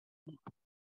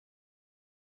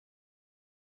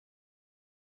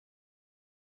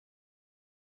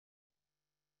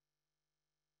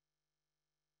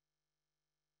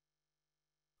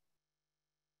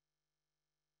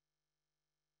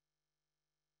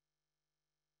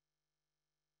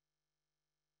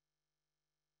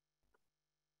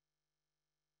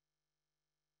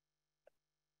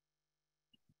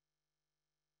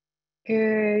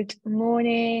Good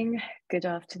morning, good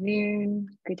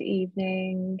afternoon, good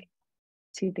evening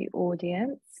to the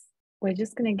audience. We're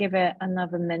just going to give it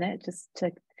another minute just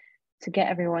to get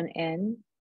everyone in,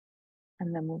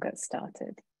 and then we'll get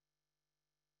started.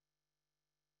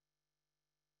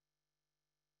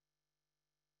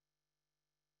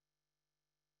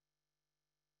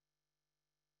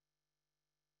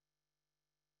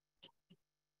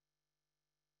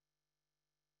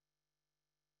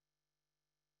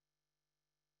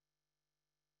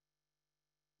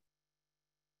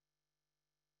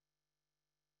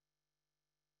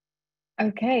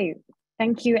 Okay,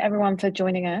 thank you everyone for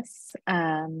joining us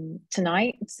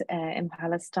tonight in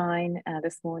Palestine,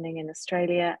 this morning in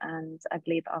Australia, and I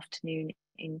believe afternoon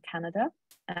in Canada,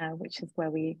 which is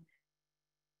where we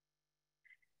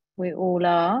all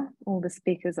are, all the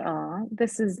speakers are.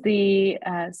 This is the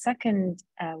second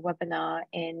webinar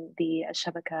in the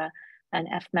Shabaka and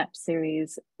FMEP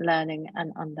series, Learning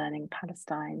and Unlearning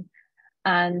Palestine.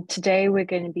 And today we're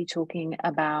going to be talking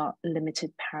about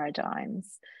limited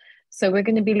paradigms. So we're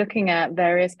going to be looking at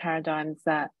various paradigms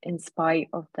that, in spite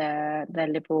of their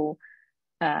liberal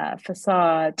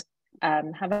facade,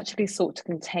 have actually sought to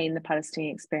contain the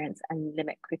Palestinian experience and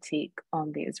limit critique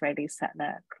on the Israeli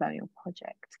settler colonial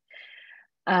project.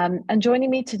 And joining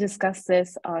me to discuss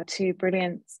this are two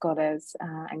brilliant scholars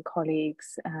and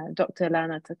colleagues, Dr.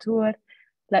 Lana Tatur,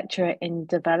 lecturer in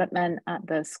development at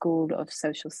the School of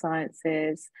Social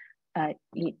Sciences,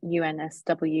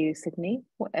 UNSW Sydney.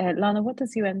 Lana, what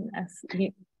does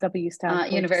UNSW stand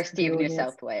for? University of New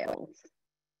South Wales.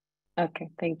 Okay,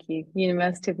 thank you.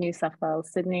 University of New South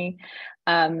Wales, Sydney.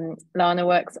 Lana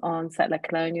works on settler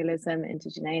colonialism,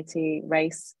 indigeneity,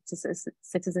 race,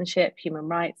 citizenship, human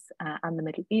rights, and the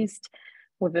Middle East,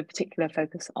 with a particular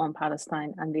focus on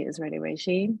Palestine and the Israeli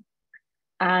regime.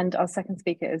 And our second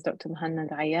speaker is Dr.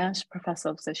 Muhannad Ayyash, Professor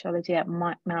of Sociology at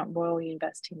Mount Royal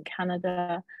University in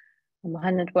Canada. And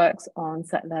Muhannad works on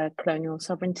settler colonial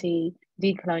sovereignty,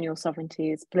 decolonial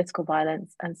sovereignties, political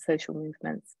violence, and social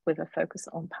movements, with a focus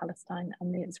on Palestine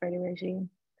and the Israeli regime.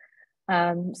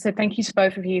 So thank you to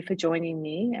both of you for joining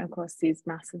me across these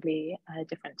massively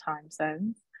different time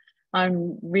zones.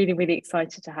 I'm really, really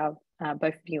excited to have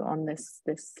both of you on this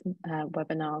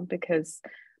webinar, because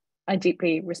I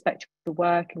deeply respect your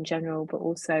work in general, but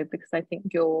also because I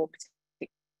think your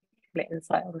particular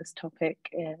insight on this topic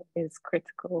is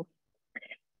critical.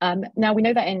 Now, we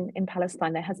know that in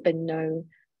Palestine, there has been no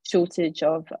shortage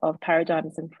of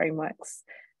paradigms and frameworks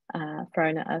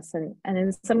thrown at us. And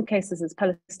in some cases, as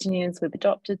Palestinians, we've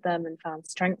adopted them and found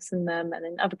strengths in them. And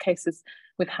in other cases,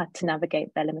 we've had to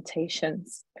navigate their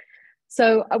limitations.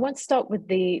 So I want to start with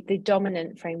the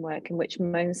dominant framework in which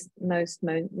most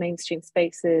mainstream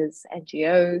spaces,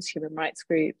 NGOs, human rights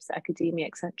groups, academia,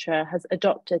 etc., has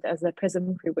adopted as a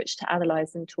prism through which to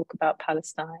analyze and talk about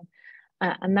Palestine.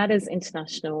 And that is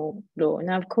international law.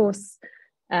 Now, of course,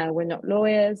 we're not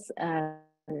lawyers,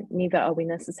 neither are we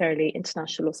necessarily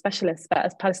international law specialists, but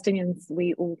as Palestinians,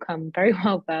 we all come very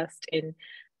well versed in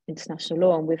international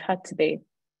law, and we've had to be.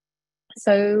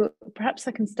 So perhaps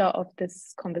I can start off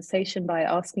this conversation by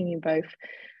asking you both,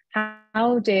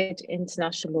 how did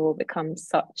international law become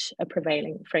such a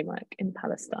prevailing framework in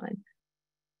Palestine?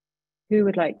 Who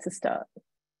would like to start?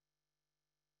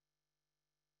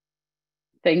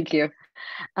 Thank you.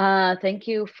 Thank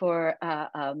you for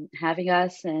having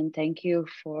us, and thank you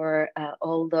for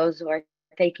all those who are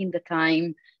taking the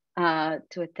time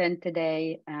to attend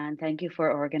today, and thank you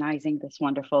for organizing this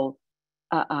wonderful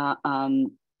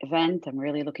event. I'm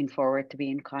really looking forward to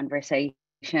be in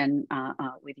conversation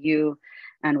with you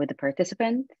and with the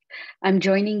participants. I'm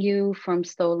joining you from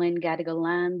stolen Gadigal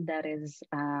land, that is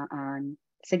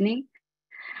Sydney,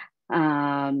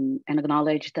 and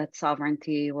acknowledge that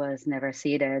sovereignty was never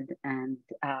ceded, and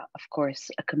of course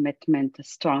a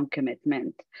strong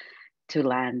commitment to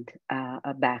land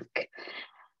back.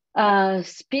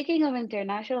 Speaking of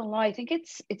international law, I think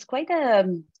it's quite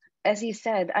a, as you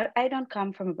said, I don't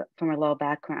come from a law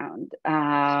background.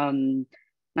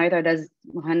 Neither does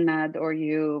Muhannad or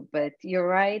you, but you're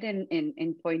right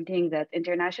in pointing that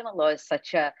international law is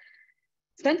such a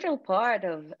central part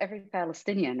of every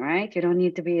Palestinian, right? You don't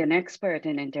need to be an expert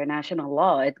in international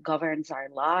law. It governs our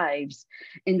lives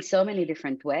in so many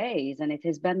different ways, and it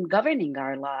has been governing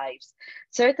our lives.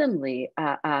 Certainly,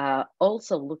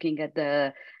 also looking at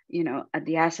the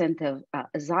ascent of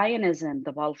Zionism,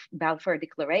 the Balfour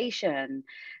Declaration,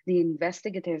 the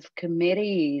investigative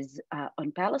committees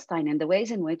on Palestine, and the ways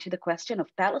in which the question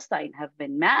of Palestine have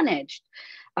been managed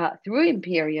through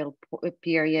imperial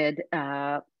period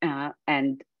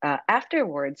and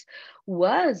afterwards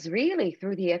was really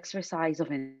through the exercise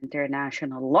of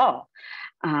international law.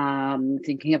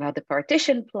 Thinking about the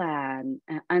partition plan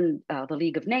and the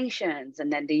League of Nations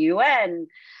and then the UN,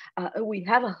 we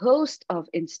have a host of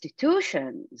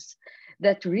institutions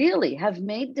that really have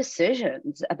made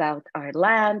decisions about our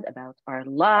land, about our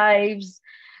lives,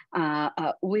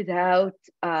 without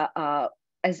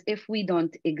as if we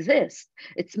don't exist.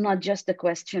 It's not just a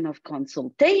question of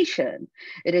consultation.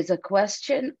 It is a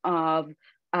question of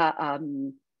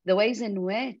the ways in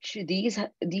which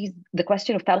the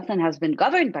question of Palestine has been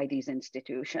governed by these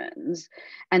institutions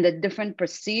and the different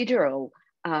procedural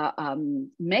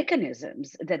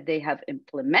mechanisms that they have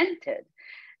implemented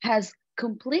has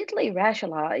completely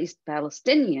racialized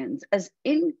Palestinians as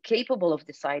incapable of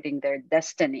deciding their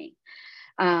destiny,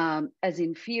 as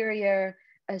inferior,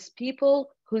 as people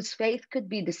whose faith could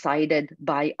be decided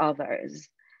by others.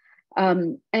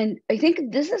 And I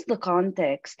think this is the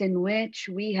context in which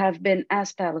we have been,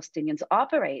 as Palestinians,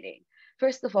 operating.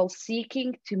 First of all,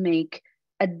 seeking to make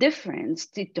a difference,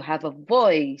 to have a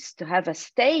voice, to have a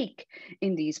stake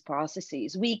in these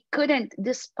processes. We couldn't,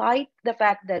 despite the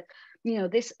fact that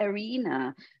this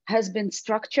arena has been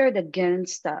structured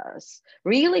against us,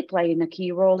 really playing a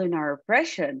key role in our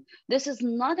oppression. This is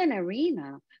not an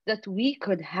arena that we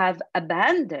could have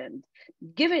abandoned,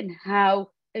 given how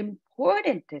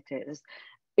important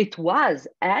it was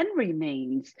and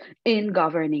remains in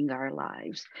governing our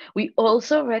lives. We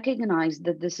also recognize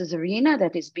that this is an arena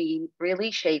that is being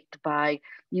really shaped by,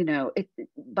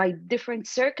 by different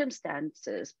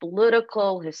circumstances,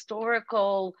 political,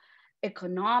 historical,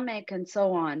 economic, and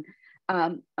so on,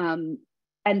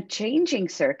 and changing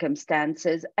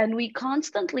circumstances. And we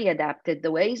constantly adapted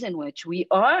the ways in which we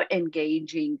are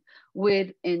engaging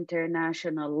with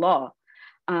international law.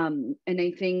 And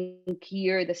I think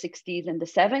here the 60s and the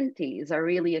 70s are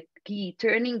really a key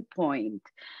turning point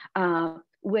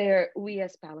where we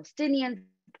as Palestinians,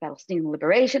 Palestinian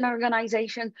Liberation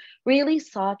Organization, really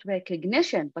sought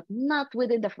recognition, but not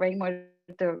within the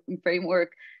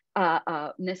framework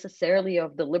necessarily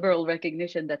of the liberal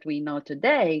recognition that we know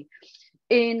today,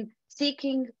 in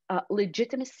seeking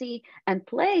legitimacy and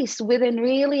place within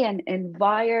really an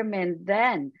environment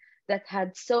then that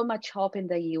had so much hope in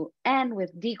the UN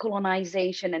with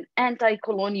decolonization and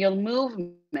anti-colonial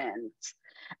movements,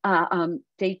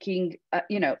 taking,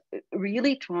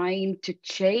 really trying to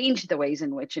change the ways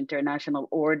in which international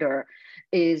order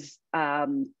is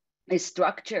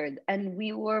structured. And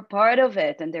we were part of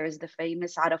it. And there is the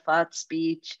famous Arafat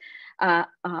speech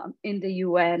in the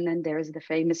UN, and there is the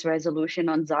famous resolution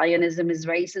on Zionism is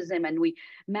racism. And we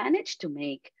managed to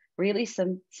make really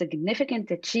some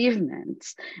significant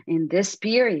achievements in this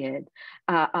period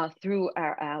through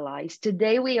our allies.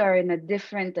 Today, we are in a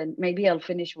different, and maybe I'll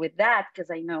finish with that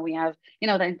because I know we have,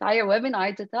 the entire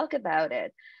webinar to talk about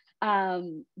it.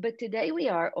 But today we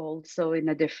are also in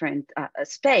a different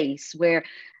space where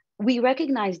we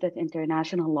recognize that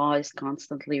international law is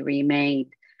constantly remade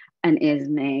and is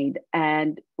made,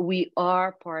 and we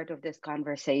are part of this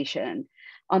conversation.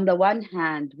 On the one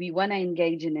hand, we want to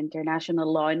engage in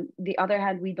international law, and the other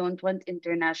hand, we don't want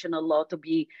international law to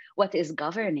be what is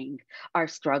governing our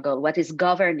struggle, what is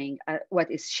governing, what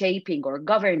is shaping or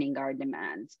governing our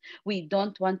demands. We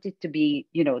don't want it to be,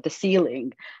 the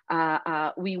ceiling.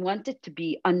 We want it to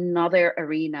be another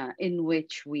arena in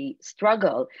which we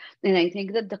struggle. And I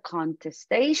think that the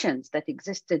contestations that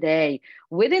exist today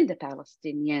within the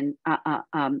Palestinian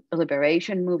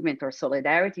liberation movement or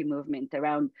solidarity movement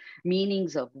around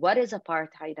meanings of what is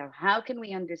apartheid, or how can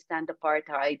we understand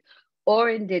apartheid or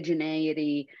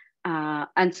indigeneity,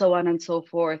 and so on and so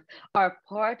forth, are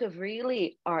part of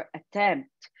really our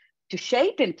attempt to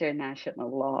shape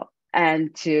international law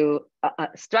and to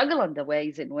struggle on the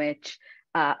ways in which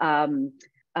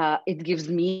it gives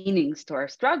meanings to our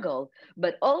struggle,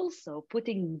 but also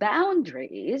putting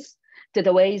boundaries to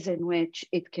the ways in which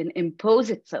it can impose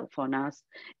itself on us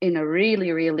in a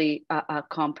really, really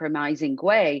compromising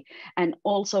way. And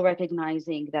also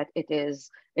recognizing that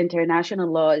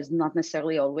international law is not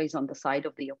necessarily always on the side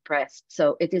of the oppressed.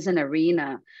 So it is an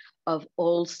arena of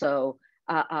also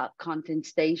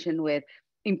contestation with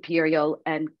imperial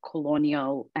and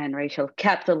colonial and racial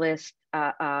capitalist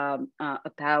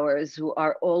powers who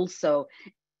are also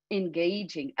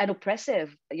engaging, and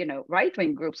oppressive,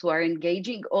 right-wing groups who are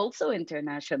engaging also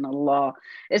international law,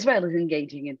 as well as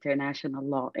engaging international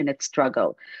law in its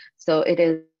struggle. So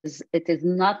it is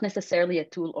not necessarily a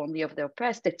tool only of the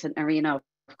oppressed, it's an arena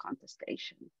of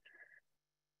contestation.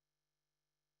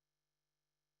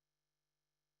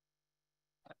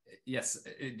 Yes,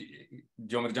 do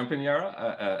you want me to jump in,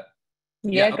 Yara?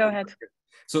 Yeah, go ahead.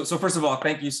 So first of all,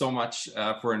 thank you so much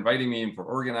for inviting me and for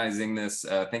organizing this.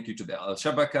 Thank you to the Al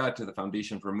Shabaka, to the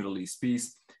Foundation for Middle East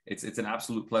Peace. It's an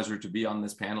absolute pleasure to be on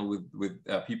this panel with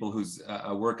people whose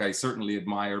work I certainly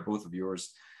admire, both of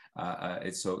yours.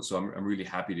 So I'm really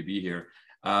happy to be here.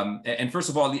 And first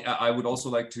of all, I would also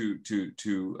like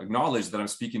to acknowledge that I'm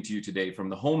speaking to you today from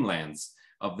the homelands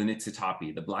of the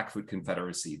Niitsitapi, the Blackfoot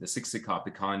Confederacy, the Siksika,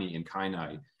 Piikani, and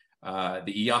Kainai,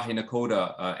 the Iahe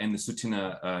Nakota, and the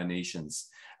Tsuut'ina nations.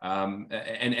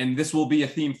 And this will be a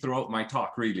theme throughout my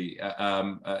talk, really.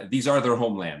 These are their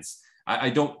homelands.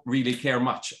 I don't really care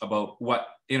much about what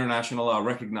international law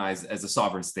recognized as a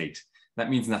sovereign state. That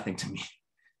means nothing to me.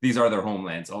 These are their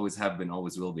homelands, always have been,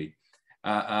 always will be.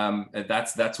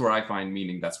 That's where I find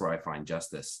meaning, that's where I find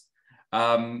justice.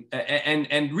 And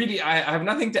really, I have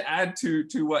nothing to add to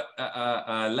what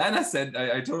Lana said.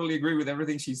 I totally agree with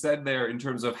everything she said there in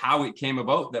terms of how it came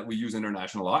about that we use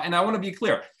international law. And I want to be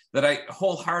clear that I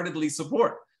wholeheartedly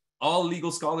support all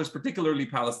legal scholars, particularly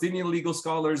Palestinian legal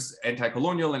scholars,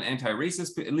 anti-colonial and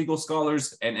anti-racist legal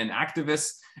scholars, and there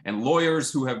and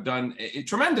lawyers who have done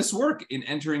tremendous work in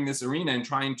entering this arena and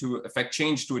trying to effect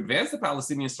change to advance the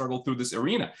Palestinian struggle through this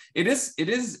arena.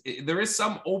 There is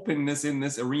some openness in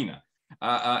this arena,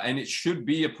 and it should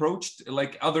be approached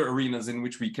like other arenas in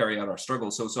which we carry out our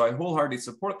struggle. So I wholeheartedly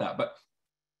support that. But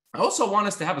I also want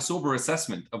us to have a sober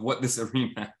assessment of what this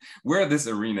arena, where this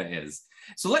arena is.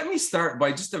 So let me start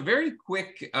by just a very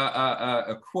quick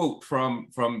a quote from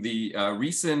the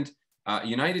recent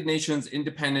United Nations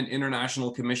Independent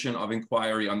International Commission of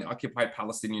Inquiry on the Occupied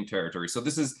Palestinian Territory. So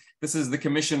this is the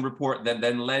commission report that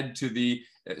then led to the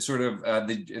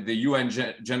the UN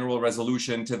General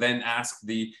Resolution to then ask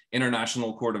the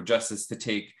International Court of Justice to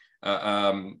take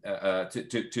to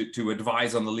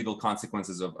advise on the legal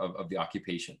consequences of the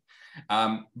occupation.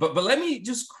 But let me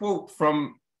just quote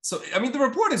from, so I mean the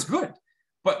report is good,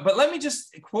 but let me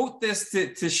just quote this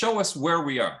to show us where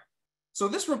we are. So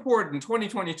this report in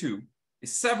 2022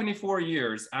 is 74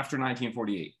 years after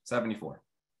 1948, 74.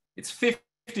 It's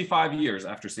 55 years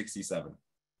after 67.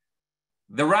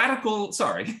 The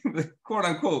the quote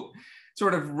unquote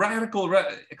sort of radical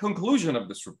conclusion of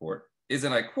this report is,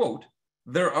 and I quote,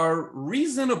 "There are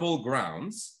reasonable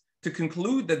grounds to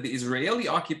conclude that the Israeli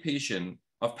occupation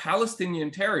of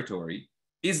Palestinian territory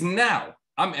is now,"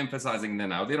 I'm emphasizing the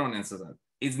now, they don't emphasize,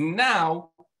 "is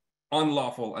now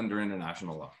unlawful under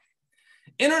international law."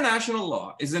 International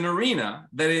law is an arena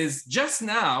that is just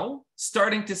now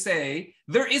starting to say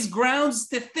there is grounds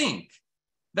to think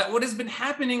that what has been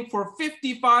happening for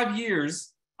 55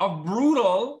 years of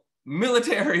brutal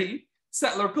military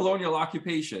settler colonial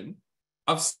occupation,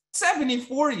 of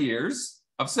 74 years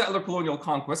of settler colonial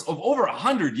conquest, of over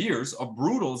 100 years of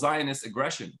brutal Zionist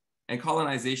aggression and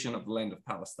colonization of the land of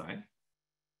Palestine,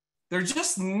 they're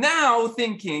just now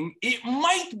thinking it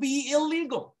might be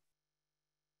illegal.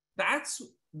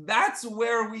 That's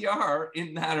where we are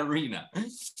in that arena.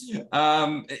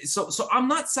 So I'm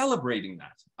not celebrating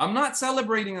that. I'm not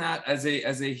celebrating that as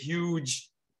a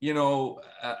huge,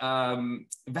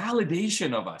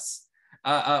 validation of us.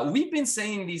 We've been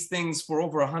saying these things for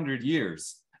over 100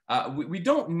 years. We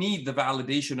don't need the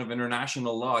validation of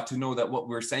international law to know that what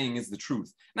we're saying is the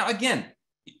truth. Now, again,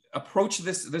 approach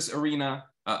this arena,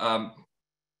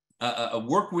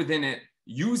 work within it,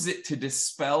 use it to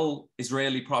dispel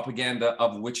Israeli propaganda,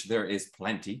 of which there is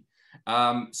plenty.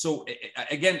 So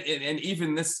again, and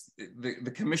even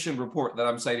the commission report that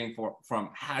I'm citing from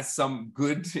has some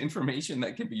good information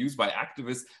that can be used by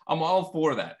activists. I'm all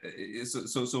for that.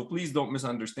 So please don't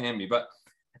misunderstand me. But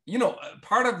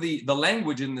part of the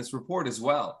language in this report as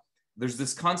well, there's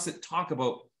this constant talk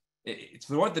about,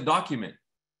 throughout the document,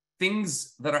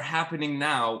 things that are happening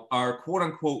now are quote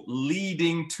unquote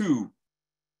leading to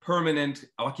permanent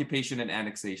occupation and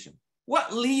annexation.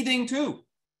 What leading to?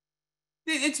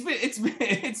 It's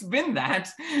been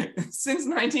that since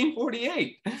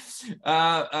 1948.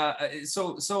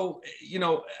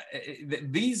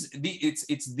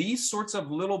 It's these sorts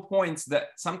of little points that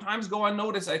sometimes go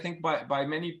unnoticed, I think, by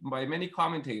many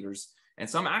commentators and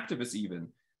some activists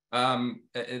even,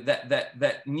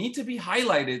 that need to be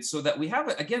highlighted so that we have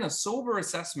again a sober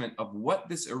assessment of what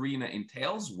this arena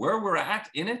entails, where we're at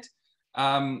in it,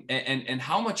 and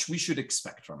how much we should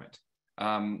expect from it.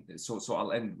 So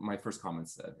I'll end my first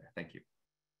comments there. Thank you.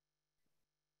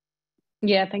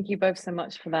 Yeah, thank you both so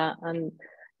much for that. And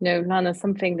Lana,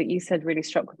 something that you said really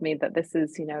struck with me, that this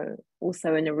is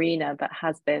also an arena that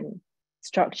has been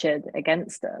structured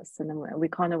against us, and then we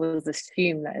kind of always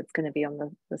assume that it's going to be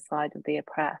on the side of the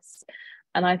oppressed.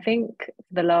 And I think for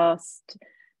the last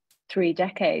 3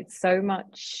 decades, so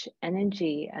much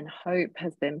energy and hope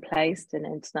has been placed in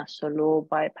international law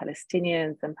by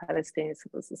Palestinians and Palestinian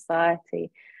civil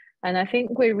society. And I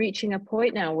think we're reaching a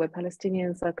point now where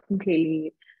Palestinians are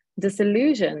completely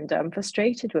disillusioned and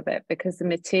frustrated with it, because the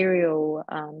material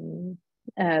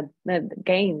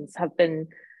gains have been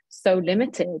so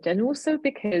limited, and also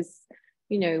because,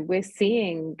 you know, we're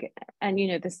seeing, and, you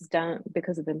know, this is down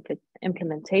because of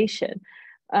implementation,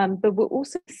 but we're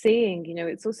also seeing, you know,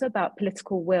 it's also about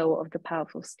political will of the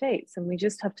powerful states. And we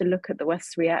just have to look at the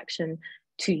West's reaction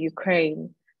to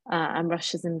Ukraine and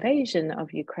Russia's invasion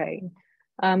of Ukraine.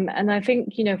 And I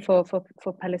think, you know, for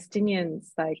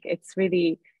Palestinians, like, it's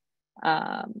really,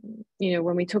 you know,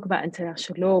 when we talk about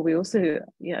international law, we also,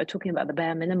 you know, are talking about the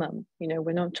bare minimum. You know,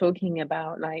 we're not talking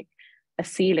about like a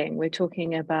ceiling. We're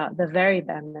talking about the very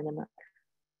bare minimum.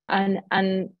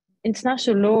 And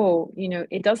international law, you know,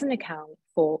 it doesn't account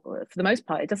for the most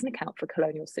part, it doesn't account for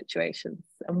colonial situations.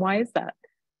 And why is that?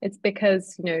 It's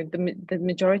because, you know, the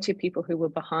majority of people who were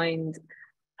behind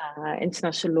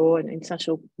international law and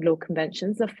international law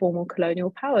conventions are former colonial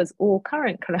powers or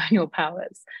current colonial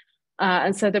powers.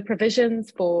 And so the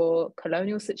provisions for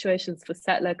colonial situations, for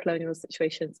settler colonial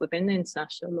situations within the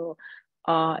international law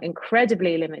are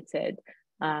incredibly limited,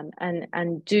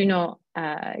 and do not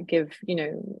give, you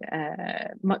know,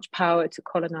 much power to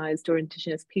colonized or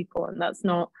indigenous people. And that's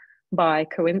not by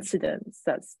coincidence,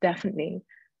 that's definitely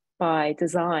by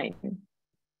design.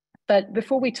 But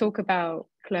before we talk about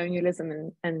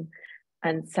colonialism and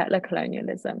settler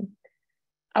colonialism,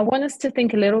 I want us to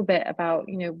think a little bit about,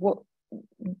 you know,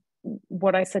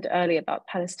 what I said earlier about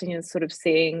Palestinians sort of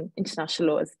seeing international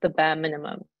law as the bare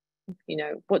minimum. You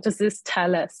know, what does this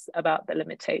tell us about the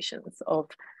limitations of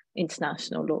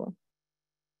international law?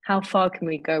 How far can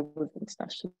we go with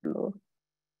international law?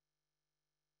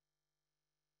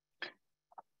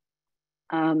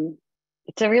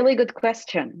 It's a really good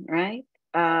question, right?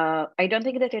 I don't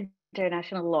think that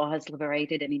international law has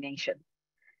liberated any nation.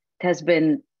 It has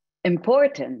been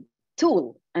important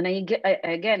tool. And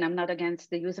again, I'm not against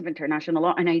the use of international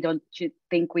law, and I don't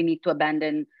think we need to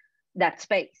abandon that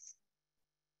space.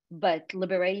 But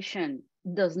liberation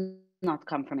does not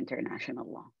come from international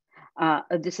law.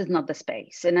 This is not the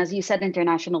space. And as you said,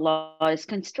 international law is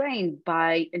constrained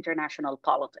by international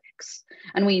politics.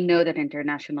 And we know that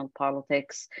international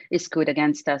politics is good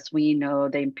against us. We know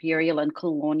the imperial and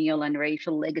colonial and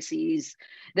racial legacies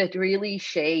that really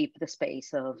shape the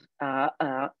space of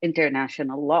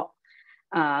international law.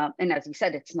 And as you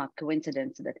said, it's not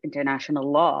coincidence that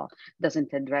international law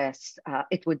doesn't address,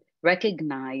 it would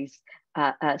recognize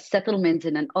settlements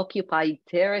in an occupied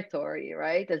territory,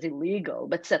 right, as illegal,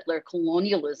 but settler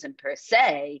colonialism per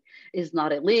se is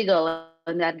not illegal.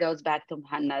 And that goes back to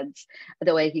Muhammad's,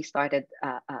 the way he started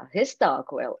his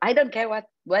talk. Well, I don't care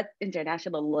what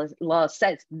international law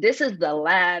says. This is the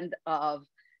land of,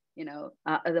 you know,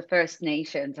 the First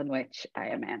Nations in which I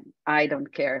am in. I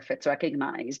don't care if it's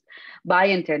recognized by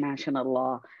international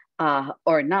law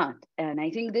or not. And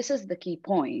I think this is the key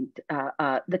point.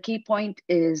 The key point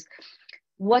is,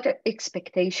 what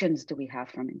expectations do we have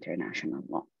from international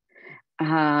law?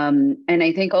 And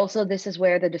I think also this is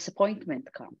where the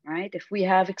disappointment comes, right? If we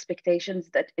have expectations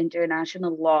that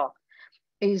international law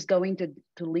is going to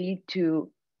lead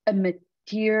to a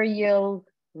material,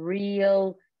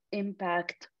 real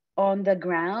impact on the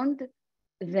ground,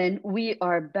 then we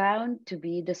are bound to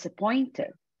be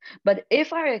disappointed. But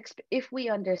if we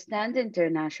understand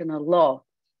international law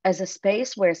as a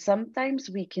space where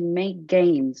sometimes we can make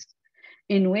gains,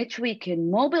 in which we can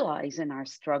mobilize in our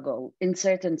struggle in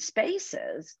certain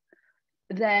spaces,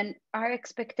 then our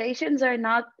expectations are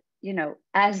not, you know,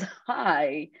 as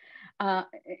high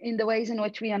in the ways in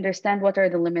which we understand what are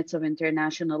the limits of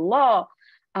international law,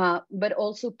 but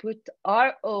also put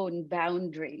our own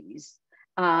boundaries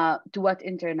to what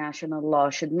international law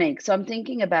should make. So I'm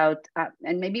thinking about,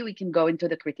 and maybe we can go into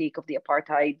the critique of the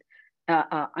apartheid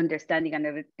understanding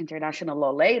under international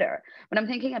law later, but I'm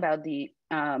thinking about the,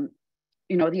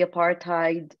 you know, the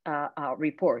apartheid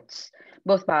reports,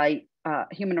 both by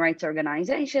human rights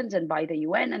organizations and by the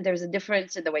UN, and there's a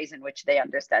difference in the ways in which they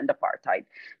understand apartheid.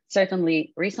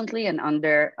 Certainly recently and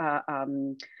under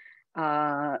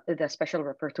the Special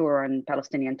Rapporteur on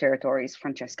Palestinian Territories,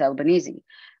 Francesca Albanese.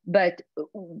 But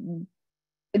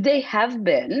they have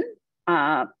been,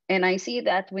 and I see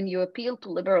that when you appeal to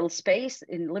liberal space,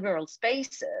 in liberal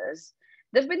spaces,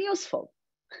 they've been useful.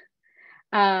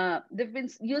 They've been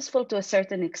useful to a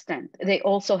certain extent. They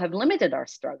also have limited our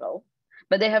struggle,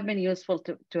 but they have been useful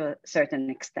to a certain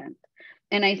extent.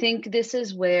 And I think this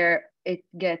is where it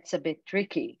gets a bit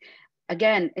tricky.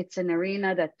 Again, it's an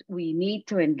arena that we need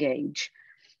to engage.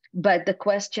 But the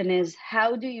question is,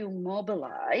 how do you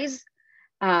mobilize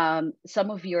some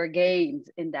of your gains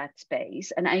in that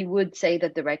space? And I would say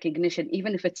that the recognition,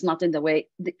 even if it's not in the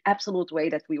absolute way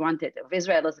that we want it, of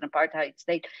Israel as an apartheid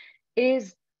state,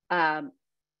 is an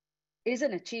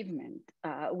achievement.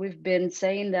 We've been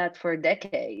saying that for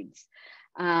decades.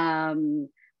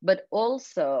 But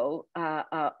also,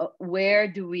 where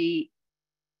do we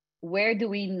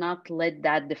not let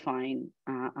that define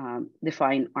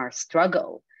our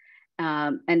struggle?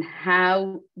 And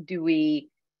how do we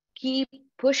keep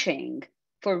pushing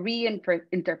for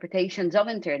reinterpretations of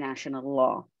international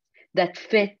law that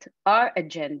fit our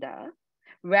agenda,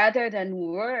 rather than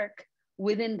work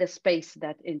within the space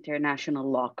that international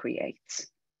law creates?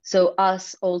 So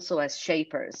us also as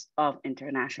shapers of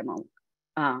international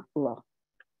law.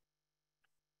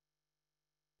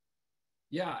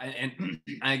 Yeah, and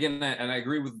again, and I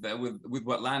agree with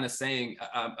what Lan is saying.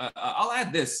 I'll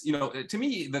add this. You know, to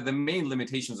me, the main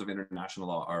limitations of international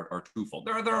law are twofold.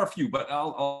 There are a few, but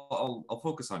I'll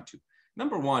focus on two.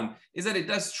 Number one is that it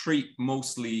does treat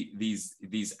mostly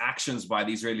these actions by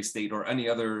the Israeli state or any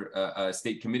other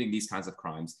state committing these kinds of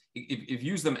crimes. It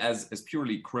views them as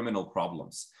purely criminal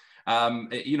problems.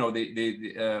 You know,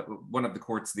 one of the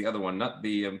courts, the other one, not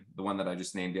the one that I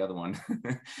just named, the other one,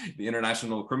 the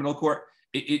International Criminal Court.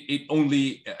 It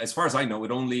only, as far as I know,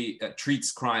 it only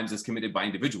treats crimes as committed by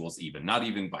individuals, not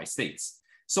even by states.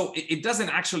 So it doesn't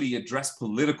actually address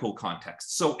political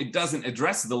context. So it doesn't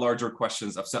address the larger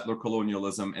questions of settler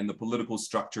colonialism and the political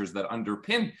structures that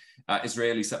underpin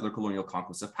Israeli settler colonial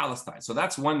conquest of Palestine. So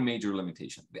that's one major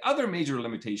limitation. The other major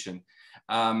limitation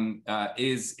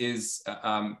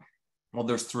well,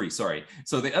 there's three, sorry.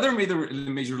 So the other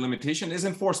major limitation is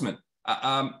enforcement.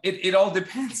 It all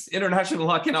depends. International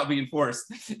law cannot be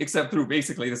enforced except through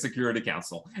basically the Security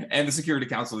Council. And the Security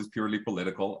Council is purely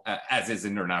political, as is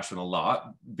international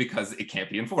law, because it can't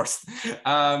be enforced.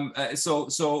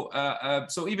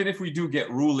 So even if we do get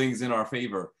rulings in our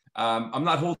favor, I'm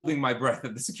not holding my breath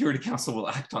that the Security Council will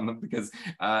act on them, because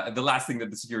the last thing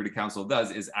that the Security Council does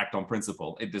is act on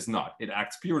principle. It does not. It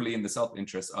acts purely in the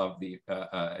self-interest of the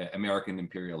American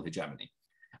imperial hegemony.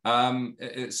 And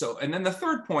then the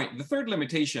third point, the third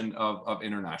limitation of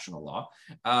international law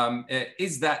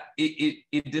is that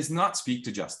it does not speak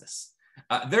to justice.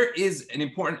 There is an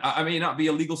important, I may not be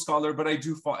a legal scholar, but I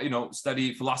do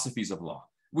study philosophies of law,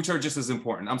 which are just as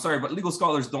important. I'm sorry, but legal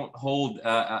scholars don't hold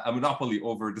a monopoly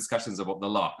over discussions about the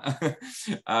law.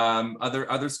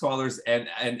 Other scholars and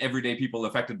everyday people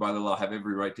affected by the law have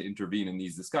every right to intervene in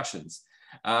these discussions.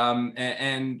 From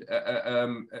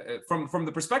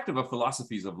the perspective of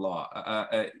philosophies of law,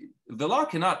 the law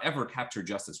cannot ever capture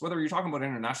justice, whether you're talking about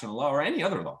international law or any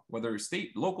other law, whether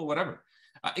state, local, whatever.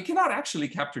 It cannot actually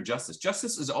capture justice.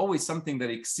 Justice is always something that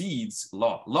exceeds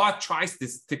law. Law tries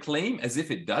to claim as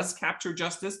if it does capture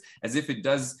justice, as if it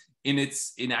does in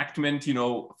its enactment,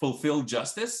 fulfill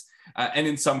justice. And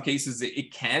in some cases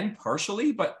it can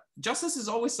partially, but justice is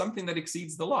always something that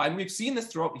exceeds the law. And we've seen this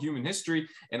throughout human history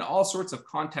in all sorts of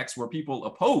contexts where people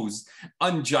oppose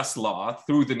unjust law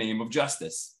through the name of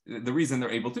justice. The reason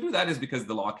they're able to do that is because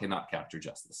the law cannot capture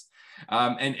justice.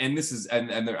 And this is,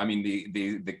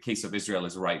 the case of Israel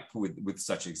is ripe with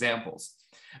such examples.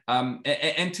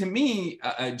 And to me,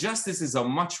 justice is a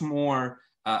much more,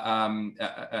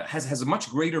 has a much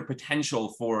greater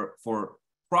potential for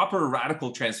proper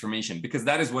radical transformation, because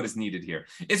that is what is needed here.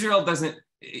 Israel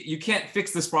you can't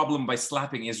fix this problem by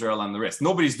slapping Israel on the wrist.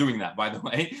 Nobody's doing that, by the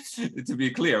way, to be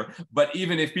clear. But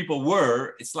even if people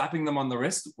were, slapping them on the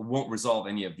wrist won't resolve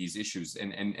any of these issues.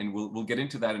 And we'll get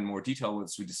into that in more detail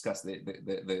once we discuss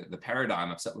the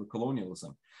paradigm of settler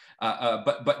colonialism.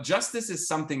 But justice is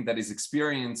something that is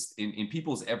experienced in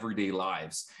people's everyday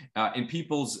lives, in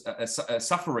people's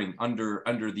suffering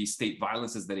under these state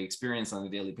violences that they experience on a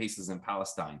daily basis in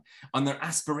Palestine, on their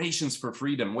aspirations for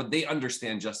freedom, what they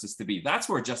understand justice to be.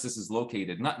 That's where justice is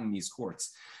located, not in these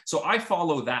courts. So I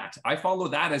follow that. I follow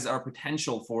that as our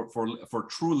potential for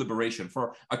true liberation,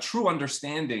 for a true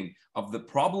understanding of the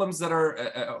problems that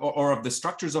are, or of the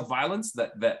structures of violence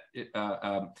that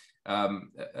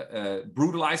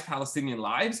brutalize Palestinian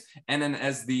lives, and then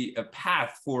as the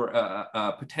path for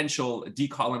potential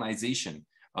decolonization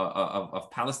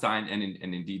of Palestine and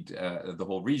indeed the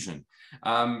whole region.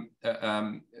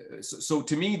 So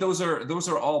to me, those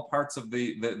are all parts of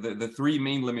the three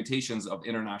main limitations of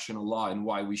international law, and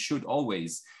why we should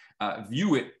always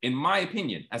view it, in my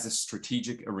opinion, as a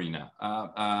strategic arena,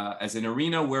 as an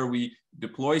arena where we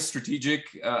deploy strategic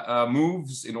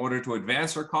moves in order to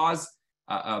advance our cause,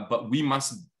 but we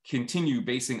must continue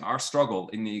basing our struggle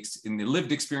in the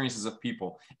lived experiences of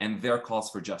people and their calls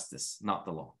for justice, not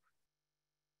the law.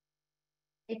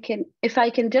 if I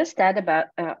can just add about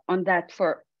on that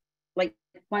for like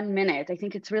 1 minute, I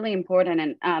think it's really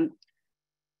important. And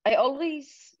I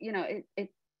always, it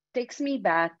takes me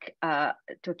back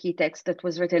to a key text that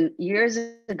was written years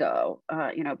ago,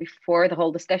 before the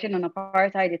whole discussion on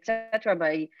apartheid, etc.,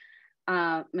 by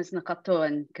Ms. Nakato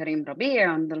and Karim Rabir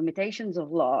on the limitations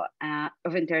of law,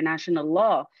 of international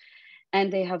law.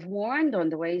 And they have warned on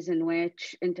the ways in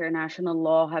which international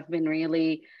law have been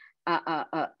really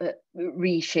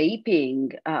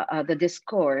reshaping the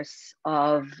discourse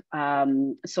of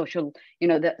social,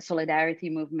 the solidarity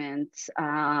movements,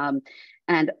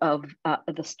 and of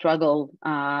the struggle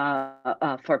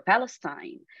for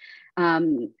Palestine.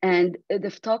 And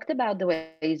they've talked about the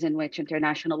ways in which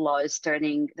international law is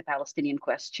turning the Palestinian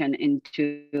question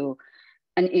into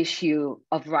an issue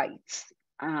of rights.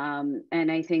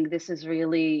 And I think this is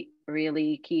really,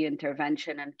 really key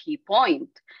intervention and key point,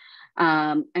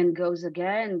 and goes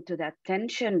again to that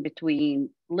tension between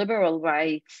liberal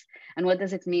rights and what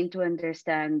does it mean to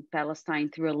understand Palestine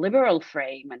through a liberal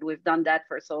frame. And we've done that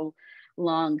for so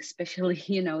long, especially,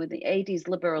 in the 80s,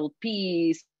 liberal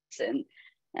peace. And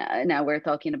now we're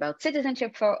talking about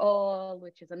citizenship for all,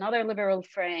 which is another liberal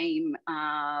frame.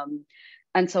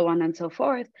 And so on and so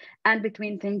forth, and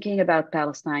between thinking about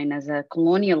Palestine as a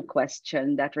colonial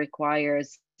question that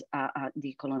requires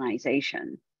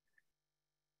decolonization.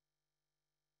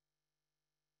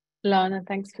 Lana,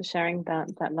 thanks for sharing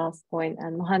that last point.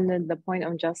 And Mohammed, the point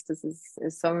on justice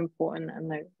is so important,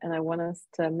 and I want us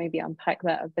to maybe unpack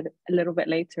that a little bit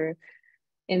later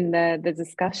in the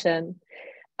discussion.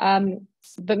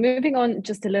 But moving on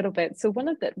just a little bit. So one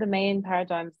of the main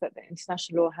paradigms that the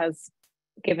international law has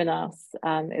given us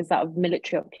is that of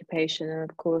military occupation. And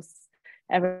of course,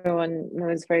 everyone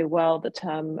knows very well the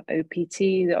term OPT,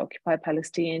 the Occupied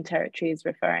Palestinian Territories,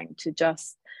 referring to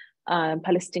just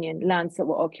Palestinian lands that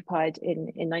were occupied in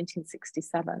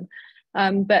 1967.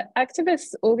 But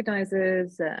activists,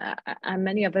 organizers, and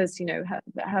many others,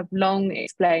 have long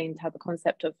explained how the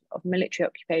concept of military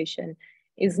occupation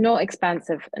is not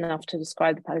expansive enough to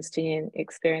describe the Palestinian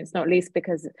experience, not least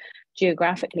because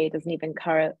geographically it doesn't even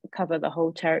cover the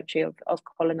whole territory of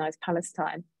colonized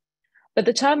Palestine. But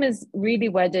the term is really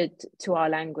wedded to our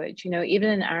language. Even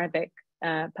in Arabic,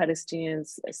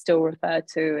 Palestinians still refer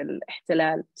to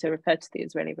al-ihtilal, to refer to the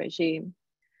Israeli regime.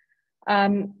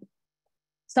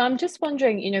 So I'm just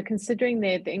wondering, considering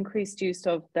the increased use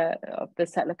of the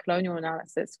settler colonial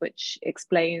analysis, which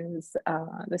explains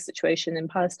the situation in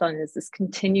Palestine as this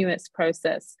continuous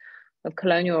process of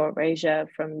colonial erasure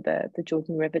from the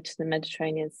Jordan River to the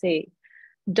Mediterranean Sea,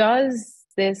 does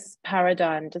this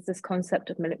paradigm, does this concept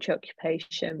of military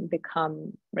occupation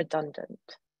become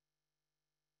redundant?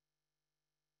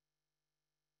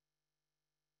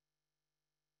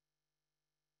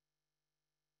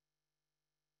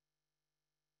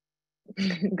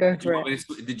 Go for it.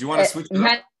 Did you want to switch it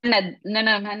up? No,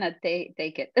 take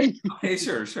it. Okay,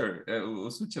 sure. We'll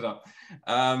switch it up.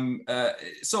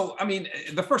 So, I mean,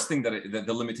 the first thing that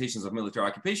the limitations of military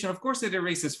occupation, of course, it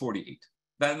erases 48.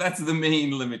 That's the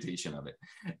main limitation of it.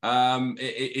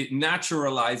 It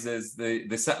naturalizes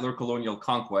the settler colonial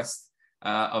conquest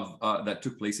that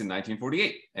took place in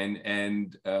 1948, and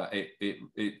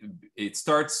it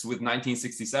starts with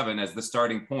 1967 as the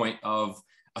starting point of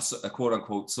a quote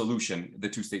unquote solution, the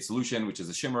two-state solution, which is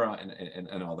a chimera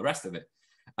and all the rest of it.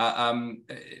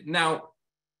 Now,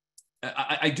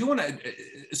 I do want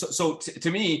to, so to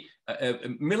me,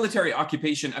 military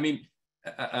occupation, I mean,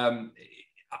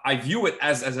 I view it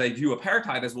as I view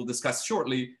apartheid, as we'll discuss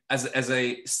shortly, as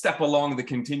a step along the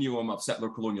continuum of settler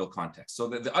colonial context. So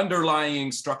the underlying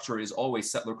structure is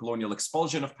always settler colonial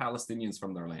expulsion of Palestinians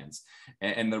from their lands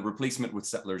and the replacement with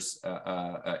settlers,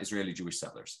 Israeli Jewish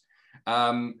settlers.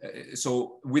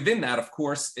 So within that, of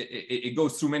course, it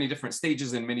goes through many different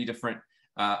stages and many different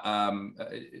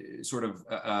sort of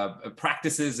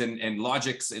practices and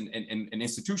logics and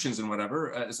institutions and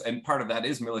whatever. And part of that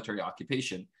is military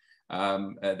occupation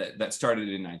that started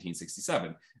in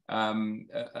 1967.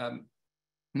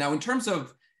 Now, in terms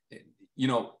of,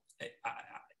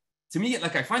 to me,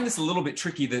 like, I find this a little bit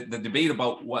tricky, the debate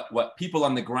about what people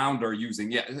on the ground are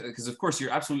using. Yeah, because of course,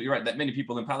 you're absolutely right that many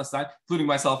people in Palestine, including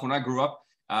myself when I grew up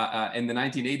in the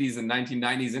 1980s and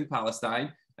 1990s in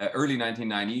Palestine, early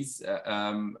 1990s,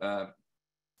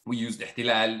 we used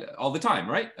ihtilal all the time,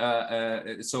 right?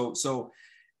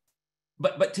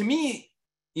 But to me,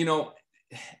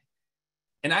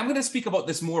 and I'm going to speak about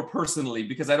this more personally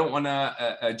because I don't want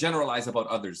to generalize about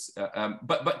others.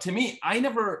 But to me, I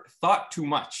never thought too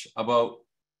much about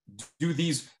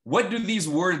what do these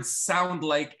words sound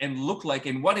like and look like,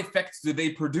 and what effects do they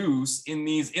produce in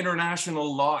these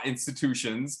international law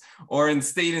institutions or in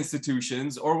state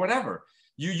institutions or whatever?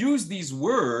 You use these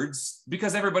words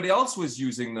because everybody else was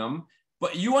using them,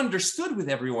 but you understood with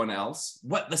everyone else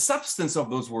what the substance of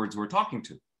those words were talking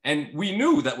to. And we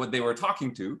knew that what they were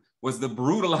talking to was the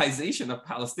brutalization of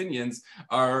Palestinians,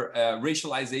 our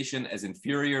racialization as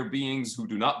inferior beings who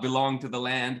do not belong to the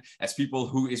land, as people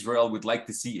who Israel would like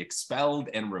to see expelled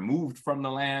and removed from the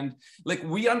land. Like,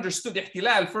 we understood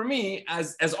ihtilal, for me,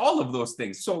 as all of those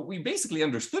things. So we basically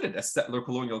understood it as settler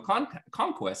colonial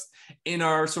conquest in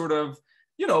our sort of,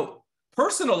 you know,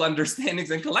 personal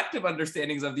understandings and collective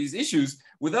understandings of these issues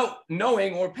without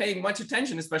knowing or paying much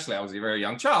attention, especially I was a very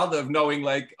young child, of knowing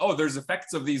like, oh, there's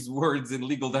effects of these words in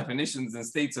legal definitions and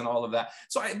states and all of that.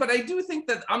 So, but I do think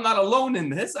that I'm not alone in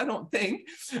this. I don't think.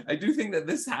 I do think that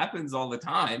this happens all the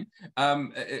time.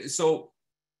 And as well,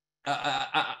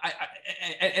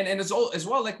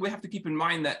 like, we have to keep in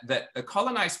mind that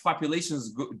colonized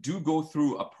populations do go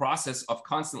through a process of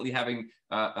constantly having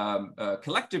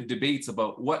collective debates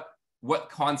about what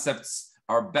concepts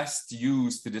are best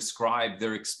used to describe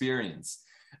their experience.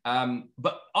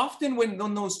 But often when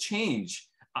those change,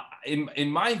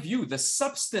 in my view, the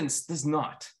substance does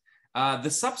not. The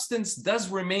substance does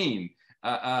remain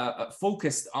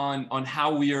focused on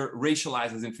how we are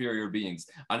racialized as inferior beings,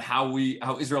 on how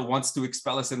Israel wants to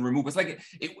expel us and remove us. Like,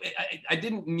 I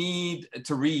didn't need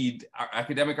to read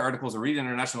academic articles or read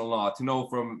international law to know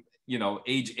from, you know,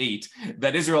 age 8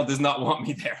 that Israel does not want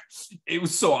me there. It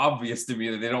was so obvious to me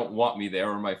that they don't want me there,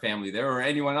 or my family there, or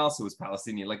anyone else who was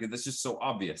Palestinian. Like, that's just so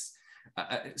obvious.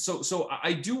 So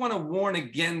I do want to warn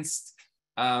against,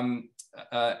 applying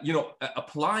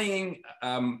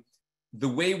the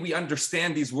way we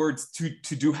understand these words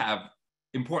to do have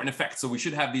important effects. So we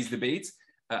should have these debates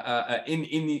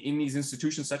in these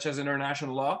institutions such as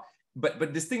international law,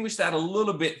 but distinguish that a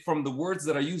little bit from the words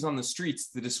that are used on the streets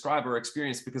to describe our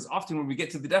experience, because often when we get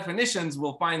to the definitions,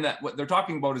 we'll find that what they're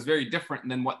talking about is very different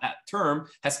than what that term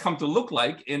has come to look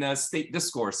like in a state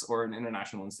discourse or an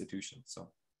international institution. So.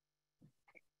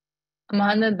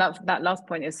 Mohammed, that last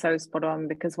point is so spot on,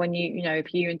 because when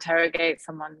if you interrogate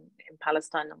someone in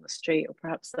Palestine on the street, or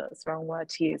perhaps that's the wrong word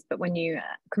to use, but when you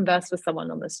converse with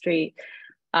someone on the street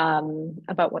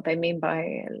about what they mean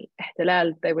by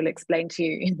ihtilal, they will explain to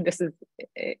you this is,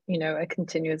 a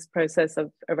continuous process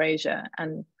of erasure,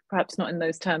 and perhaps not in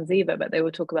those terms either, but they will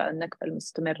talk about al-nakba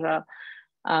al-mustamirra,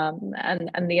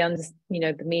 and the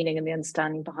meaning and the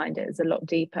understanding behind it is a lot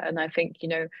deeper. And I think,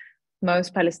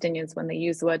 most Palestinians, when they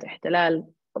use the word ihtilal,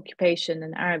 occupation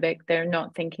in Arabic, they're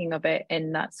not thinking of it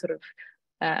in that sort of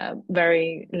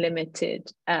very limited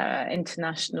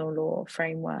international law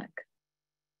framework.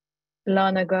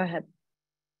 Lana, go ahead.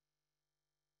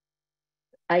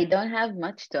 I don't have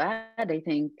much to add. I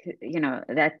think,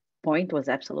 that point was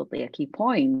absolutely a key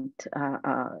point.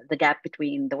 The gap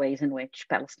between the ways in which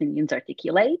Palestinians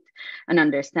articulate and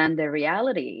understand their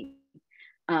reality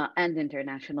and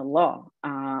international law.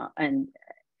 And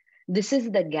this is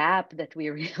the gap that we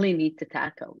really need to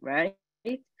tackle, right?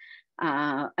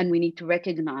 And we need to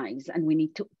recognize, and we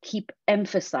need to keep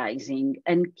emphasizing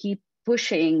and keep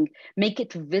pushing, make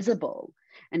it visible,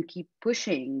 and keep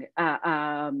pushing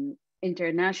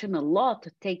international law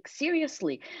to take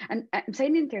seriously. And I'm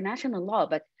saying international law,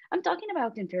 but I'm talking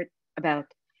about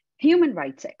human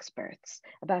rights experts,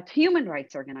 about human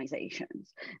rights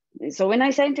organizations. So when I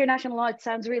say international law, it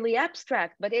sounds really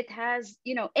abstract, but it has,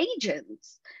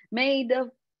 agents made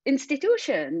of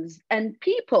institutions and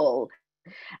people.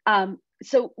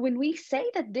 So when we say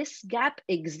that this gap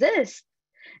exists,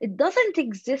 it doesn't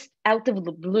exist out of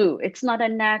the blue. It's not a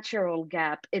natural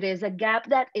gap. It is a gap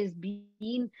that is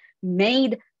being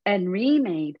made and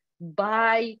remade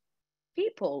by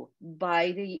people,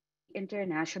 by the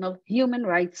international human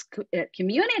rights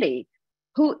community,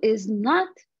 who is not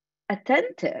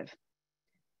attentive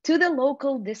to the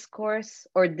local discourse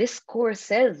or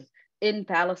discourses in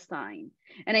Palestine.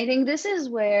 And I think this is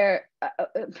where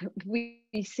we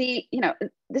see,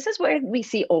 this is where we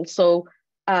see also,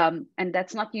 and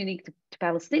that's not unique to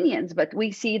Palestinians, but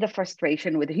we see the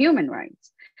frustration with human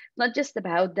rights. Not just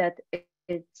about that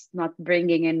it's not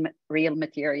bringing in real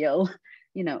material,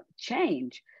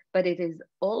 change, but it is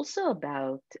also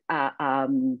about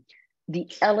the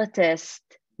elitist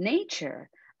nature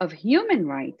of human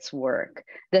rights work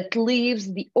that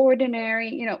leaves the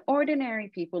ordinary, ordinary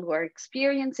people who are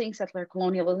experiencing settler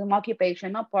colonialism,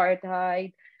 occupation,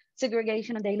 apartheid,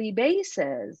 segregation on a daily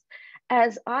basis,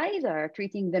 as either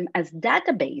treating them as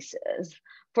databases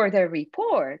for their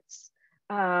reports,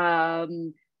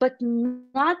 but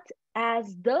not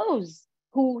as those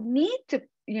who need to,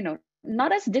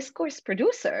 not as discourse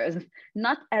producers,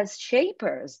 not as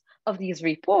shapers of these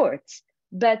reports,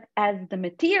 but as the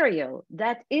material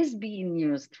that is being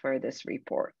used for these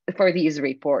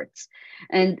reports.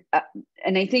 And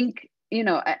I think,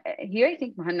 here I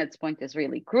think Muhannad's point is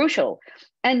really crucial,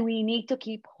 and we need to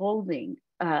keep holding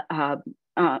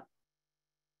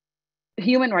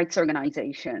human rights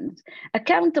organizations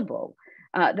accountable.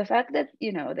 The fact that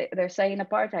they're saying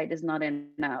apartheid is not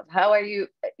enough. How are you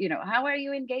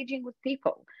engaging with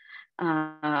people?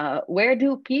 Where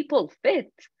do people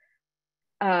fit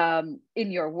in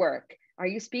your work? Are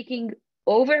you speaking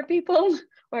over people,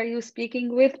 or are you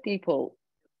speaking with people?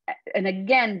 And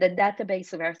again, the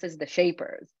database versus the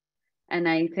shapers. And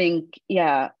I think,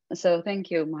 so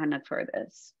thank you, Muhannad, for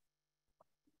this.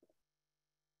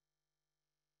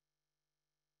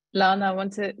 Lana, I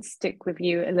want to stick with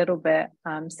you a little bit,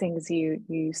 seeing as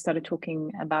you started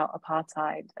talking about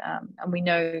apartheid, and we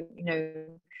know,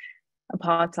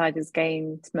 apartheid has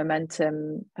gained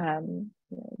momentum.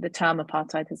 The term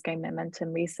apartheid has gained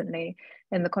momentum recently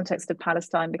in the context of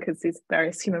Palestine, because these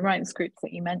various human rights groups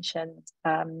that you mentioned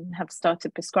have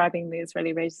started prescribing the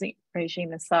Israeli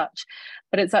regime as such.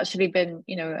 But it's actually been,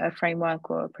 a framework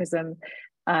or a prism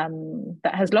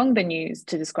that has long been used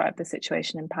to describe the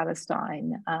situation in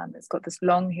Palestine. It's got this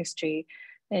long history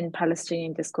in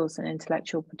Palestinian discourse and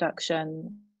intellectual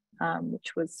production,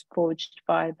 which was forged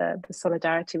by the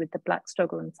solidarity with the Black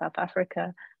struggle in South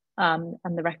Africa, and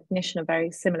the recognition of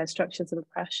very similar structures of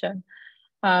oppression.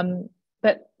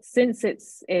 But since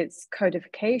its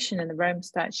codification in the Rome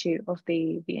Statute of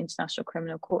the International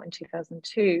Criminal Court in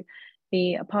 2002,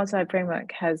 the apartheid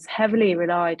framework has heavily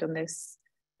relied on this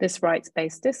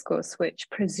rights-based discourse, which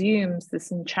presumes the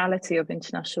centrality of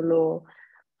international law,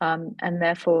 and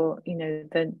therefore,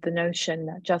 the notion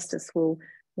that justice will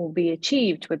be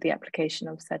achieved with the application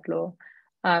of said law.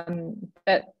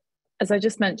 But as I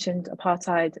just mentioned,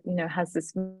 apartheid, has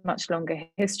this much longer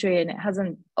history, and it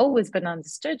hasn't always been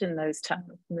understood in those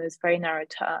terms, in those very narrow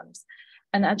terms.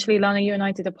 And actually, Lana, you and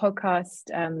I did a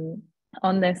podcast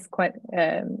on this quite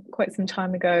some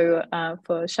time ago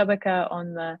for Shabaka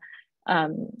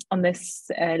on this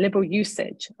liberal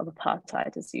usage of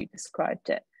apartheid, as you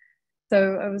described it.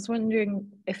 So I was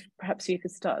wondering if perhaps you could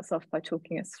start us off by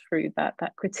talking us through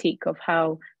that critique of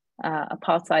how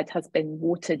apartheid has been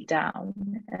watered down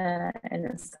in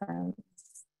a sense.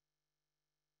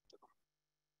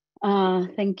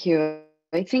 Thank you.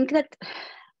 I think that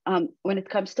when it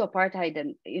comes to apartheid,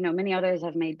 and many others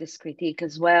have made this critique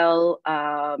as well.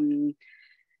 When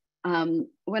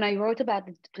I wrote about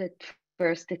it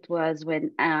first, it was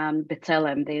when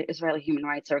B'Tselem, the Israeli human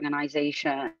rights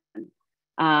organization,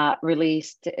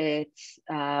 released its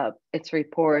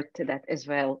report that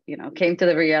Israel, came to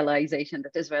the realization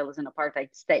that Israel is an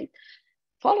apartheid state,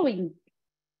 following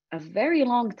a very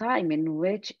long time in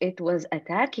which it was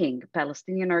attacking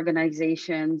Palestinian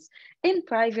organizations in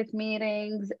private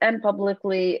meetings and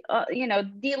publicly,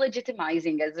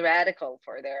 delegitimizing as radical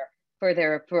for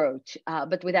their approach,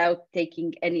 but without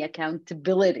taking any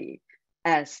accountability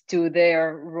as to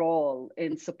their role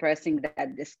in suppressing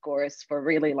that discourse for a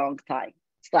really long time.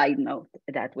 Side note,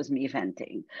 that was me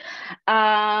venting.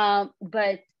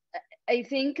 But I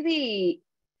think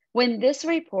when this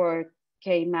report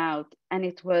came out, and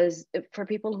it was for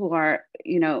people who are,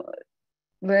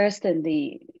 versed in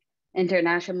the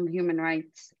international human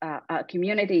rights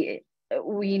community,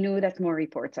 we knew that more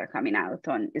reports are coming out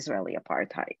on Israeli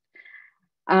apartheid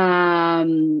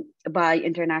by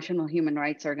international human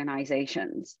rights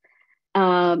organizations.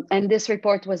 And this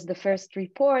report was the first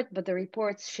report, but the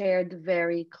reports shared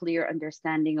very clear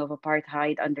understanding of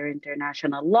apartheid under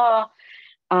international law,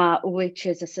 which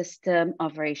is a system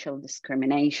of racial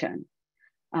discrimination,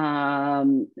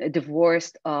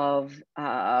 divorced of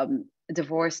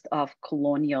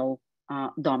colonial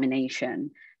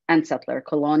domination and settler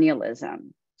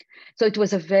colonialism. So it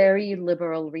was a very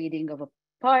liberal reading of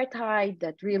apartheid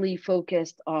that really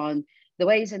focused on the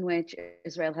ways in which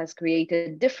Israel has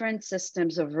created different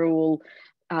systems of rule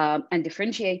and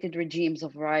differentiated regimes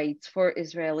of rights for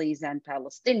Israelis and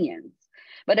Palestinians.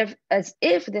 But as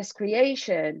if this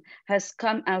creation has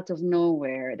come out of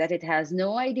nowhere, that it has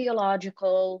no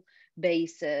ideological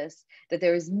basis, that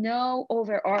there is no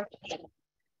overarching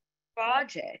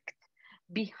project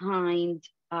behind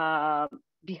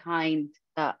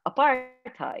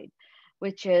apartheid,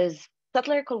 which is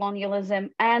settler colonialism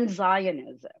and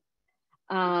Zionism.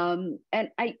 And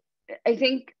I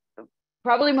think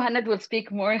probably Muhannad will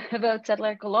speak more about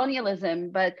settler colonialism,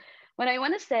 but what I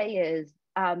want to say is,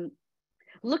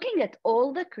 looking at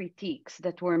all the critiques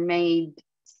that were made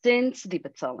since the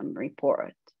B'Tselem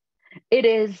report. It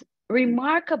is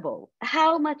remarkable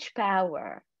how much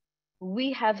power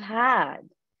we have had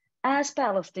as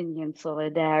Palestinian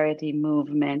solidarity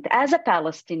movement, as a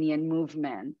Palestinian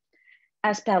movement,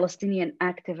 as Palestinian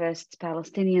activists,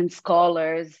 Palestinian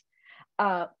scholars,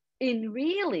 in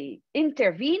really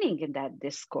intervening in that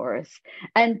discourse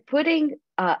and putting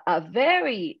a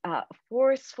very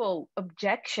forceful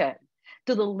objection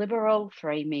to the liberal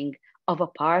framing of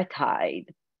apartheid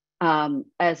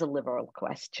as a liberal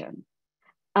question.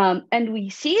 And we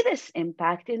see this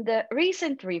impact in the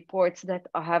recent reports that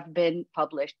have been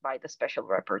published by the Special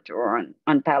Rapporteur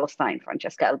on Palestine,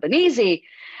 Francesca Albanese,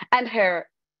 and her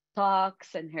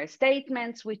talks and her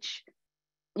statements, which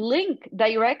link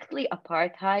directly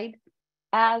apartheid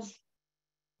as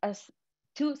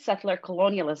to settler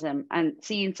colonialism and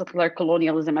seeing settler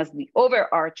colonialism as the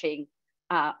overarching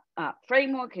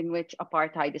framework in which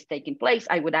apartheid is taking place.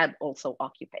 I would add also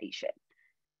occupation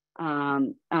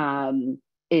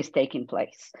is taking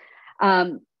place.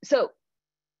 So,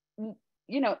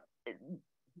 you know,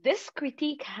 this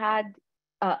critique had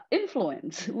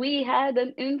influence. We had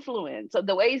an influence of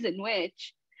the ways in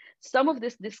which some of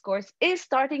this discourse is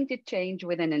starting to change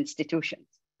within institutions,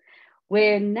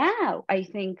 where now I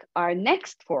think our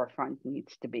next forefront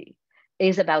needs to be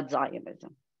is about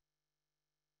Zionism.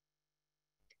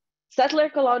 Settler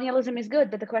colonialism is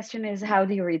good, but the question is, how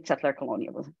do you read settler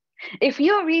colonialism? If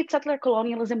you read settler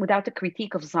colonialism without a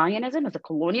critique of Zionism as a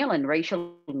colonial and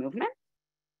racial movement,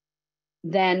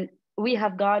 then we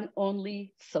have gone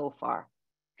only so far.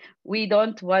 We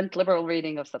don't want liberal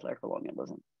reading of settler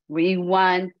colonialism. We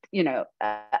want,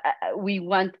 we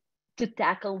want to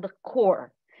tackle the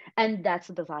core, and that's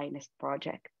the Zionist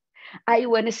project. I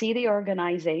want to see the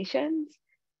organizations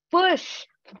push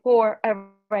for a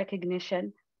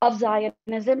recognition of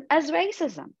Zionism as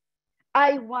racism.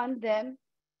 I want them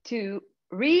to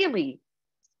really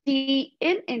see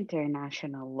in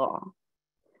international law,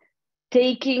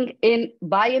 taking in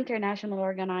by international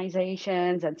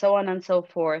organizations and so on and so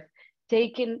forth,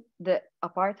 taking the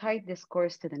apartheid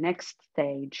discourse to the next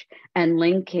stage and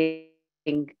linking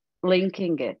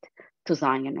it to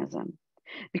Zionism.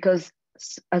 Because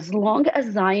as long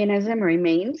as Zionism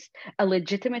remains a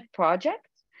legitimate project,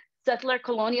 settler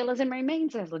colonialism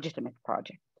remains a legitimate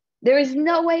project. There is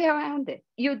no way around it.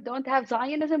 You don't have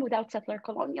Zionism without settler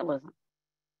colonialism.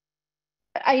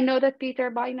 I know that Peter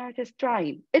Beinart is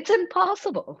trying. It's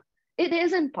impossible. It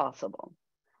is impossible.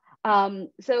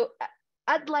 So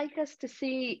I'd like us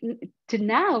to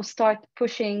now start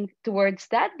pushing towards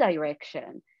that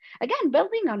direction. Again,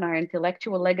 building on our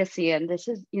intellectual legacy, and this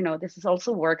is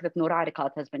also work that Noura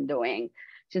Arikat has been doing.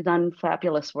 She's done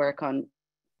fabulous work on,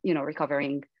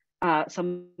 recovering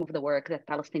some of the work that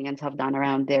Palestinians have done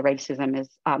around their racism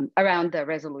around the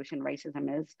resolution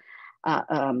racism is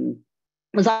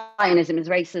Zionism is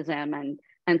racism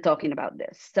and talking about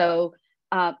this. So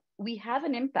we have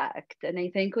an impact, and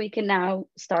I think we can now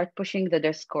start pushing the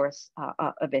discourse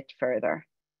a bit further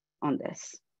on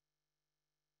this.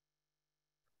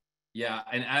 Yeah,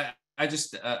 and I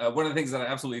just one of the things that I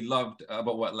absolutely loved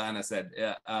about what Lana said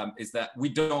is that we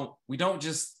don't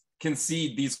just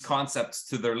concede these concepts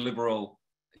to their liberal,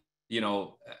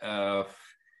 the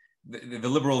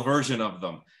liberal version of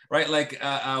them, right? Like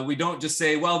we don't just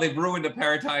say, well, they've ruined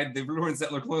apartheid, they've ruined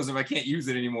settler colonialism, I can't use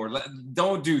it anymore.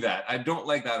 Don't do that. I don't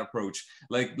like that approach.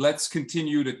 Like, let's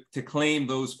continue to claim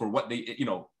those for what they,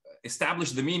 establish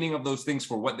the meaning of those things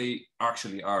for what they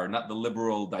actually are, not the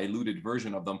liberal diluted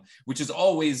version of them, which is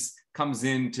always comes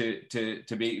in to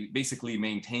basically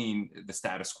maintain the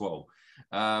status quo.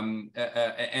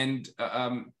 And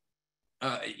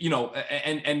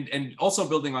also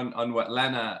building on what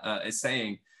Lana is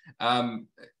saying,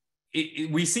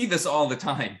 we see this all the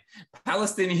time.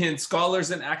 Palestinian scholars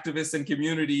and activists and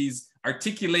communities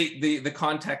articulate the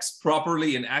context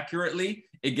properly and accurately.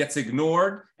 It gets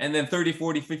ignored. And then 30,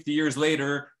 40, 50 years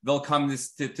later, they'll come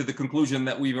to the conclusion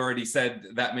that we've already said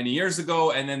that many years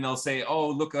ago. And then they'll say, oh,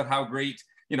 look at how great,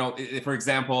 for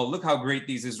example, look how great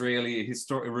these Israeli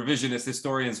revisionist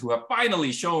historians who have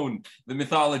finally shown the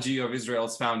mythology of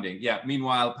Israel's founding. Yeah.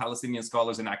 Meanwhile, Palestinian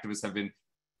scholars and activists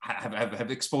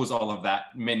have exposed all of that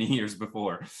many years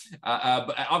before.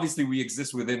 But obviously we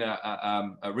exist within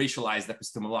a racialized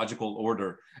epistemological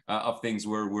order of things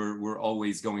where we're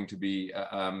always going to be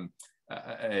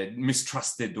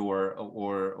mistrusted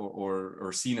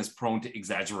or seen as prone to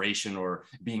exaggeration or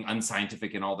being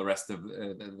unscientific and all the rest of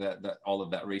all of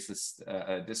that racist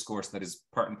discourse that is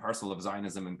part and parcel of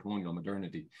Zionism and colonial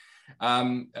modernity.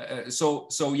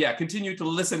 So yeah, continue to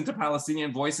listen to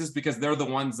Palestinian voices because they're the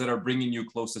ones that are bringing you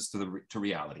closest to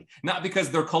reality. Not because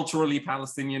they're culturally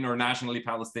Palestinian or nationally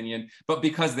Palestinian, but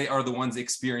because they are the ones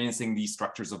experiencing these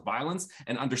structures of violence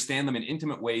and understand them in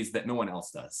intimate ways that no one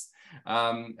else does.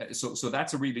 So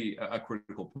that's a really a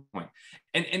critical point.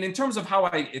 And in terms of how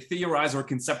I theorize or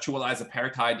conceptualize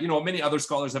apartheid, many other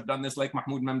scholars have done this, like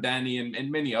Mahmoud Mamdani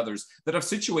and many others, that have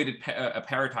situated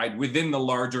apartheid within the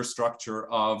larger structure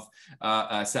of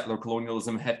settler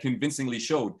colonialism, had convincingly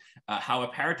showed how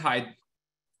apartheid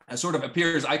sort of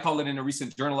appears, I call it in a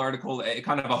recent journal article, a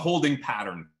kind of a holding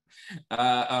pattern,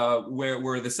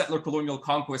 where the settler colonial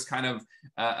conquest kind of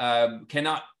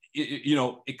cannot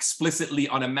explicitly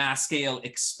on a mass scale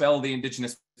expel the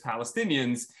indigenous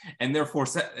Palestinians, and therefore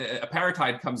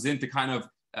apartheid comes in to kind of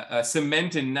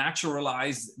cement and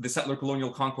naturalize the settler colonial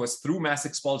conquest through mass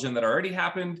expulsion that already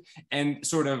happened, and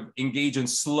sort of engage in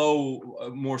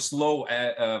more slow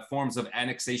forms of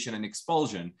annexation and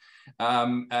expulsion,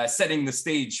 setting the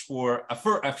stage for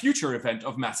a future event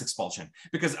of mass expulsion.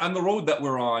 Because on the road that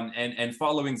we're on and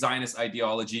following Zionist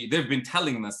ideology, they've been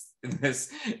telling us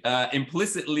this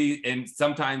implicitly and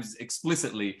sometimes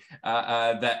explicitly,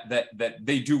 that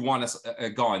they do want us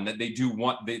gone, that they do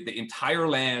want the entire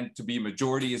land to be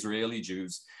majority Israeli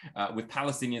Jews, with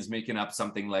Palestinians making up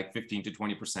something like 15 to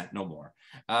 20%, no more.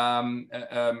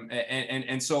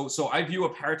 So I view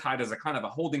apartheid as a kind of a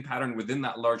holding pattern within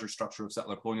that larger structure of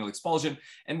settler colonial expulsion.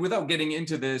 And without getting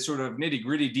into the sort of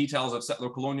nitty-gritty details of settler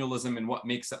colonialism and what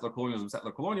makes settler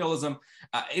colonialism,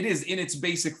 it is in its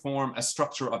basic form a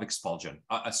structure of expulsion,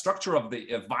 a structure of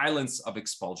the violence of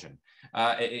expulsion.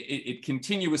 It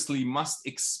continuously must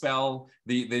expel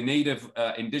the native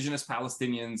indigenous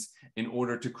Palestinians in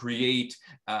order to create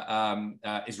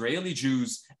Israeli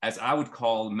Jews, as I would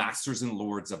call, masters and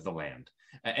lords of the land.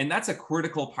 And that's a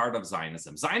critical part of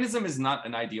Zionism. Zionism is not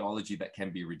an ideology that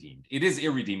can be redeemed. It is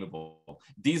irredeemable.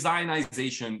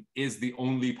 De-Zionization is the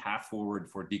only path forward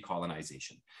for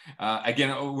decolonization.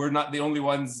 Again, we're not the only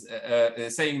ones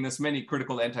saying this. Many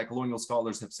critical anti-colonial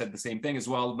scholars have said the same thing as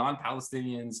well,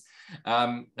 non-Palestinians.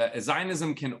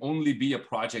 Zionism can only be a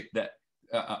project that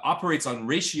operates on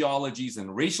raciologies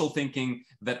and racial thinking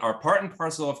that are part and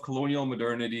parcel of colonial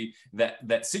modernity,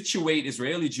 that situate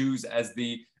Israeli Jews as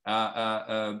the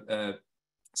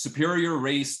superior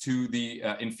race to the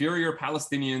inferior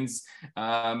Palestinians,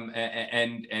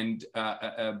 and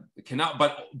cannot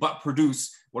but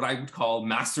produce what I would call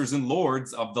masters and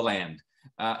lords of the land.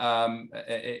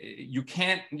 You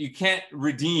can't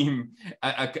redeem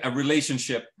a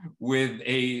relationship with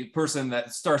a person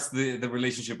that starts the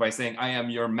relationship by saying, I am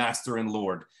your master and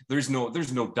lord. There's no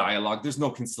dialogue. There's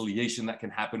no conciliation that can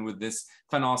happen with this.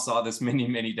 Fanon saw this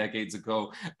many decades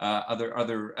ago.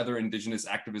 Other indigenous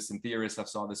activists and theorists have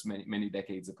saw this many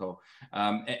decades ago.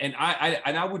 And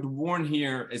I would warn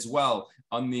here as well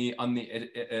on the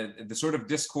sort of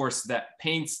discourse that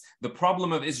paints the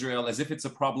problem of Israel as if it's a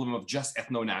problem of just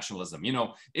ethno-nationalism.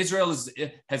 Israel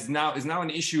is now an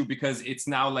issue because it's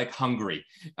now like Hungary,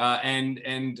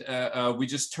 and we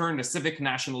just turn to civic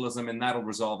nationalism and that'll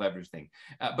resolve everything.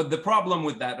 But the problem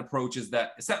with that approach is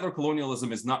that settler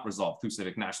colonialism is not resolved through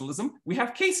civic nationalism. We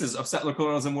have cases of settler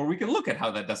colonialism where we can look at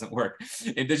how that doesn't work.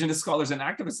 Indigenous scholars and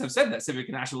activists have said that civic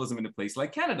nationalism in a place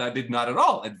like Canada did not at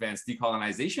all advance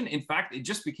decolonization. In fact, it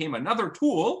just became another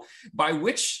tool by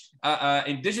which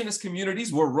indigenous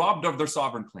communities were robbed of their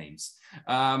sovereign claims.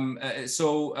 And that's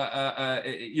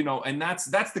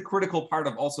the critical part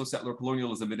of also settler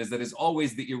colonialism. It is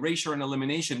always the erasure and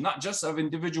elimination, not just of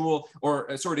individual or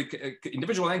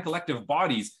individual and collective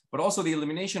bodies, but also the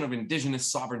elimination of indigenous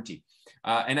sovereignty.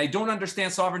 And I don't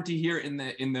understand sovereignty here in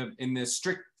the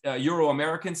strict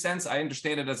Euro-American sense. I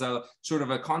understand it as a sort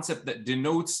of a concept that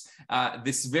denotes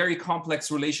this very complex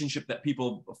relationship that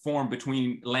people form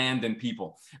between land and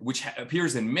people, which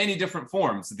appears in many different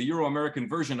forms. The Euro-American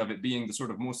version of it being the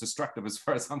sort of most destructive as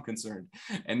far as I'm concerned,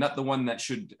 and not the one that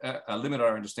should limit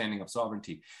our understanding of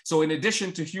sovereignty. So in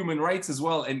addition to human rights as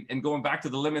well, and going back to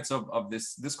the limits of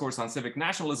this discourse on civic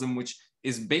nationalism, which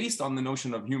is based on the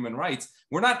notion of human rights,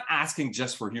 we're not asking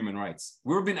just for human rights.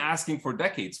 We've been asking for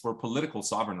decades for political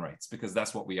sovereign rights, because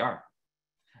that's what we are.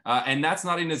 And that's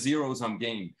not in a zero-sum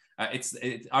game.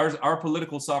 Our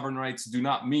political sovereign rights do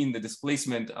not mean the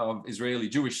displacement of Israeli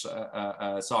Jewish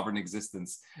sovereign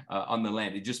existence on the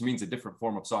land. It just means a different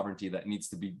form of sovereignty that needs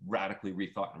to be radically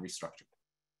rethought and restructured.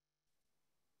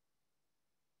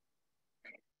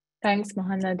 Thanks,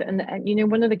 Mohammed.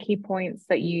 And one of the key points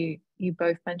that you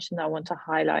both mentioned that I want to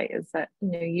highlight is that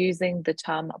using the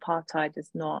term apartheid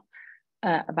is not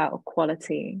about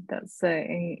equality. That's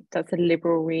a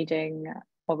liberal reading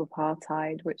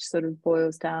apartheid, which sort of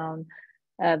boils down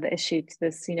the issue to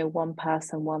this, one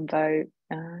person, one vote.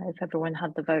 If everyone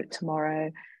had the vote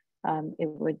tomorrow, it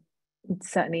would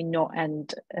certainly not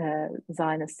end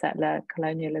Zionist settler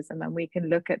colonialism. And we can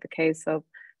look at the case of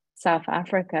South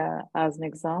Africa as an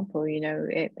example.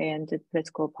 They ended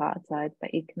political apartheid,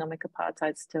 but economic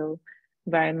apartheid still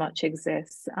very much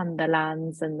exists, and the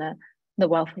lands and the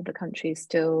wealth of the country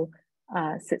still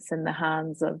sits in the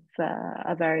hands of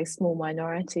a very small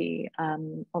minority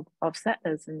of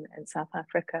settlers in South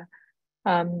Africa.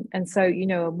 And so,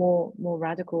 a more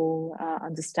radical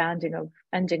understanding of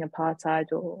ending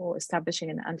apartheid or establishing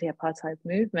an anti-apartheid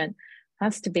movement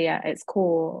has to be at its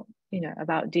core,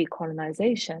 about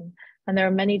decolonization. And there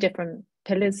are many different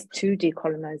pillars to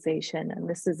decolonization, and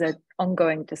this is an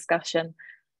ongoing discussion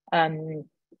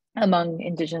among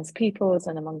indigenous peoples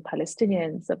and among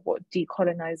Palestinians of what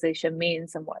decolonization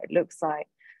means and what it looks like.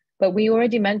 But we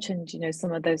already mentioned,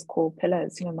 some of those core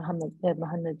pillars.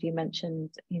 Mohammed, you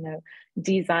mentioned,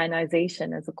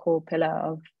 de-Zionization as a core pillar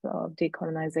of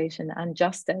decolonization, and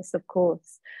justice, of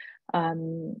course,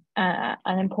 and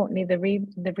importantly,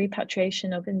 the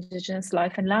repatriation of indigenous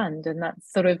life and land, and that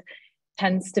sort of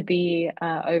tends to be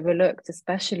overlooked,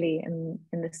 especially in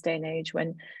this day and age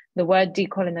when the word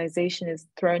decolonization is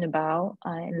thrown about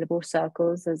in liberal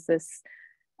circles as this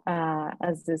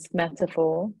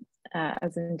metaphor,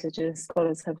 as indigenous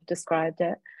scholars have described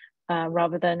it,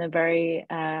 rather than a very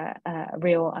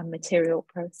real and material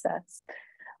process.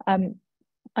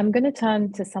 I'm going to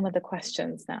turn to some of the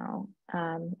questions now,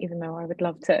 even though I would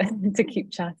love to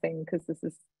keep chatting, because this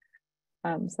is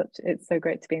it's so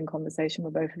great to be in conversation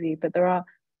with both of you. But there are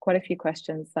quite a few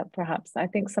questions that perhaps, I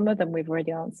think some of them we've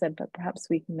already answered, but perhaps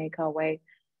we can make our way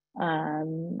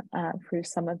through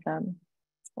some of them.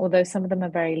 Although some of them are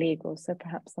very legal, so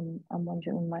perhaps I'm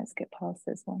wondering we might skip past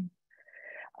this one.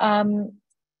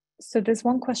 So there's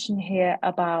one question here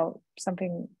about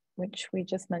something which we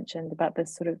just mentioned, about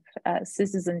this sort of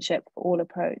citizenship for all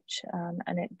approach,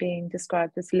 and it being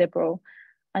described as liberal,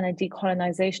 and a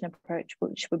decolonization approach,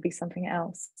 which would be something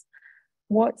else.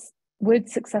 Would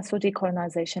successful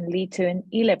decolonization lead to an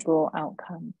illiberal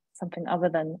outcome, something other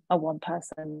than a one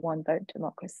person, one vote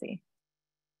democracy?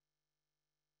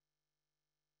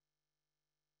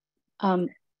 I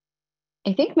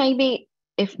think maybe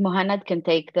if Mohanad can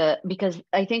take because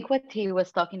I think what he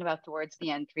was talking about towards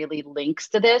the end really links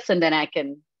to this, and then I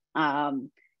can,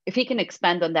 if he can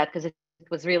expand on that, because it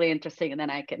was really interesting, and then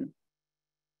I can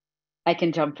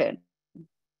jump in.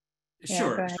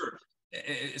 Sure.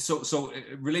 So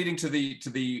relating to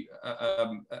the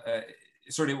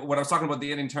sort of what I was talking about at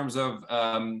the end in terms of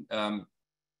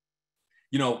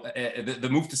the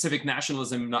move to civic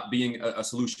nationalism not being a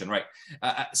solution, right?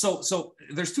 So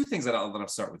there's two things that I'll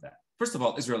start with that. First of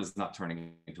all, Israel is not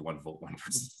turning into one vote, one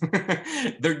person.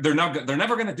 they're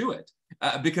never going to do it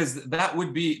because that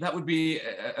would be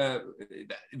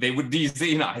they would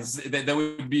de-Zionize. They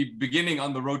would be beginning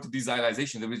on the road to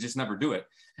de-Zionization. They would just never do it.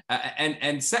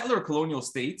 And settler colonial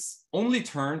states only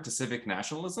turn to civic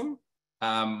nationalism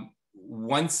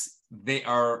once they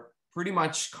are pretty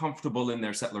much comfortable in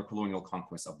their settler colonial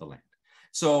conquest of the land.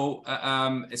 So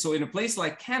in a place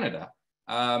like Canada,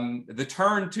 the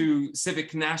turn to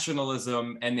civic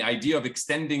nationalism and the idea of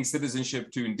extending citizenship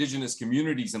to indigenous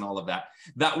communities and all of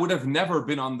that would have never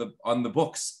been on the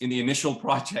books in the initial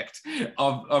project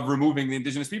of removing the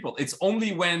indigenous people. It's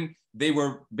only when they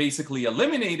were basically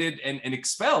eliminated and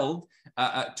expelled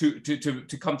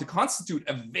to come to constitute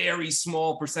a very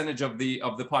small percentage of the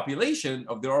population,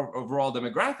 of their overall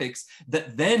demographics,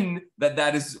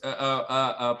 that is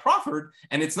proffered.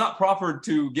 And it's not proffered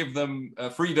to give them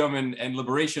freedom and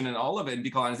liberation and all of it, and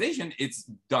decolonization. It's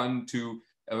done to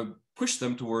push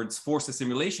them towards forced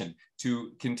assimilation,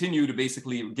 to continue to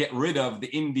basically get rid of the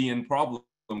Indian problem,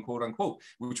 quote unquote,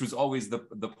 which was always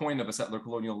the point of a settler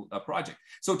colonial project.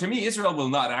 So to me, Israel will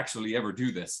not actually ever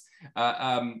do this.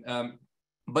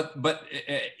 But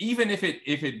even if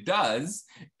it does,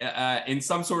 in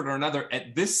some sort or another,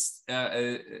 at this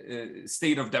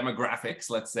state of demographics,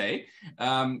 let's say,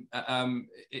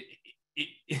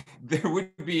 there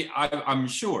would be, I'm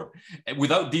sure,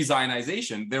 without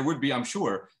de-Zionization, there would be, I'm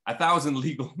sure, 1,000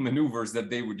 legal maneuvers that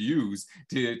they would use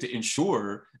to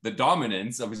ensure the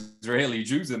dominance of Israeli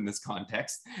Jews in this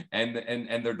context, and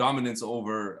their dominance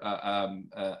over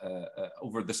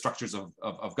the structures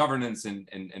of governance and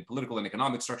political and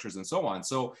economic structures and so on.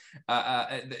 So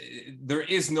there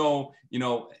is no,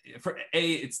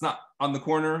 it's not on the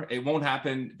corner. It won't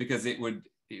happen because it would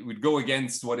go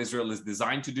against what Israel is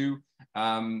designed to do.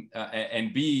 And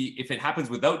B, if it happens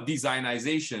without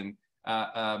de-Zionization,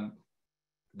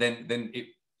 then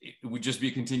it would just be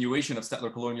a continuation of settler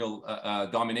colonial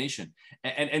domination.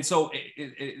 And so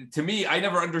to me, I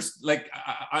never understood, like,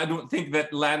 I don't think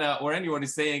that Lana or anyone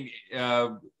is saying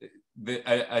a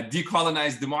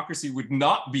decolonized democracy would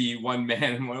not be one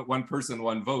man, one person,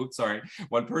 one vote,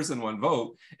 one person, one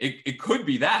vote. It could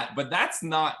be that, but that's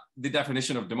not the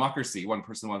definition of democracy, one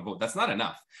person, one vote. That's not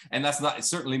enough. And it's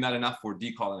certainly not enough for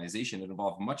decolonization. It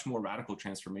involves much more radical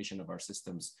transformation of our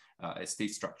systems,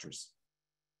 state structures.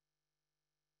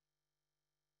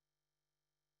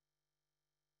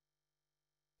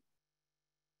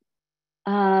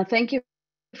 Thank you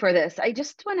for this. I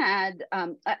just want to add,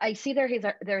 I see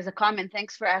there's a comment.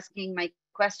 Thanks for asking my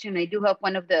question. I do hope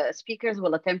one of the speakers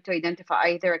will attempt to identify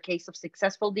either a case of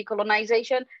successful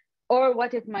decolonization or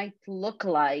what it might look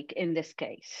like in this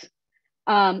case.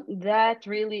 That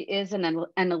really is an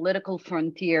analytical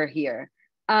frontier here.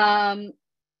 Every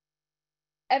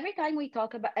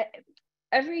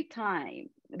time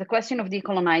the question of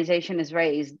decolonization is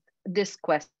raised, this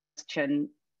question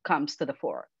comes to the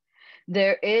fore.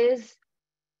 There is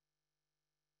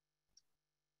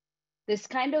this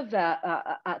kind of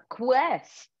a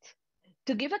quest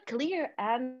to give a clear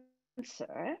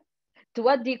answer to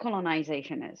what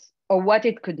decolonization is or what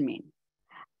it could mean.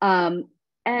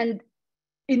 And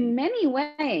in many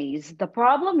ways, the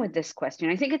problem with this question,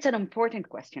 I think it's an important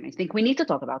question. I think we need to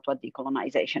talk about what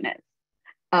decolonization is.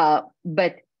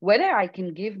 But whether I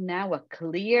can give now a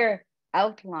clear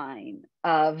outline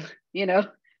of,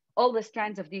 all the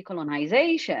strands of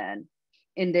decolonization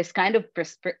in this kind of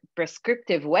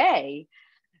prescriptive way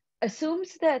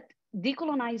assumes that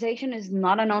decolonization is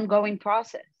not an ongoing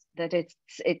process, that it's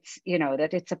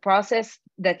a process,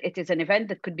 that it is an event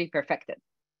that could be perfected.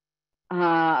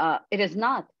 It is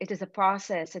not. It is a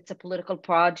process. It's a political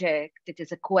project. It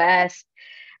is a quest.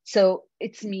 So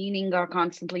its meaning are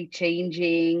constantly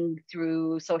changing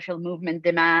through social movement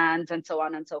demands and so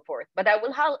on and so forth. But I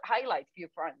will highlight a few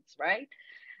fronts, right?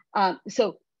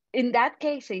 So in that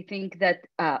case, I think that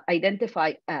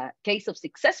identify a case of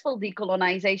successful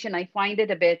decolonization, I find it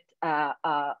a bit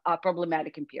a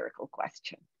problematic empirical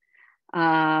question.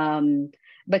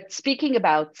 But speaking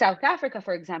about South Africa,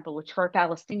 for example, which for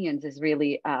Palestinians is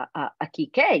really a key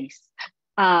case,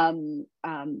 there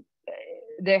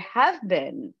have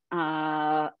been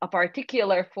a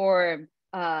particular form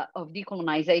of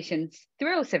decolonization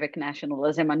through civic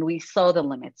nationalism, and we saw the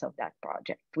limits of that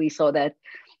project. We saw that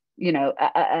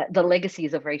the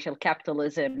legacies of racial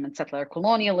capitalism and settler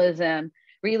colonialism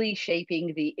really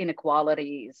shaping the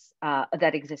inequalities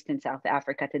that exist in South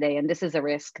Africa today. And this is a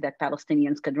risk that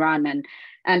Palestinians could run. And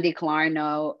Andy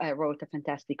Clarno wrote a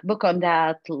fantastic book on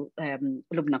that.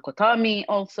 Lubna Kotami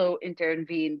also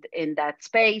intervened in that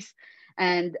space.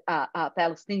 And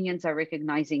Palestinians are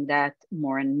recognizing that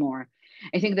more and more.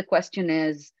 I think the question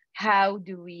is, how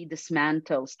do we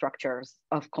dismantle structures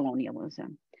of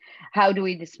colonialism? How do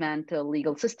we dismantle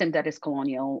legal system that is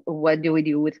colonial? What do we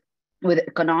do with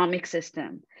economic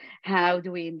system? How do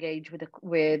we engage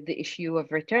with the issue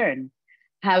of return?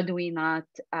 How do we not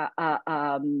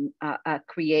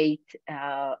create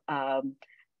a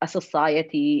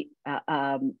society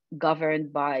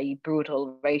governed by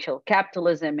brutal racial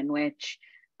capitalism in which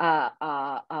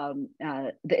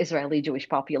the Israeli Jewish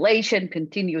population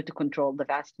continue to control the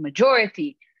vast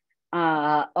majority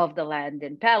of the land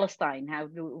in Palestine? How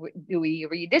do we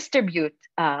redistribute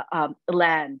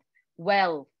land,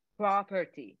 wealth,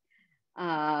 property?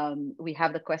 We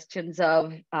have the question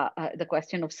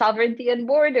of sovereignty and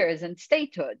borders and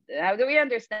statehood. How do we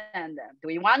understand them? Do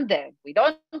we want them? We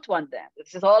don't want them.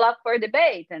 This is all up for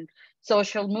debate, and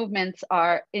social movements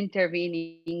are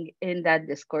intervening in that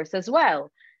discourse as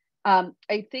well.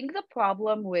 I think the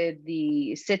problem with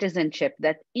the citizenship,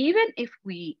 that even if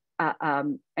we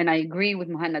and I agree with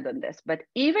Muhannad on this, but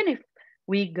even if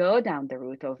we go down the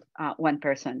route of one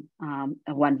person,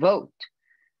 one vote,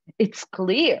 it's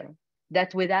clear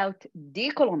that without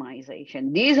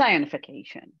decolonization,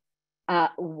 dezionification,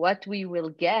 what we will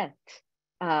get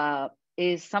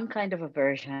is some kind of a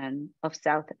version of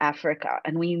South Africa,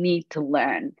 and we need to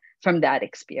learn from that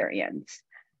experience.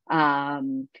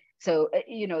 So,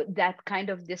 that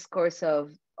kind of discourse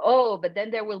of, oh, but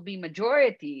then there will be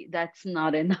majority, that's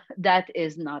not enough. That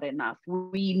is not enough.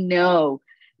 We know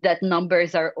that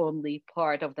numbers are only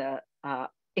part of the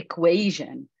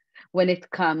equation when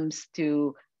it comes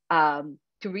to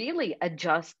really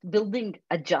building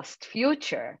a just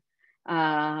future.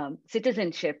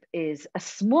 Citizenship is a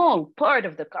small part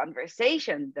of the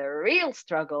conversation. The real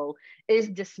struggle is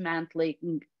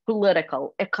dismantling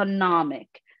political,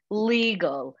 economic,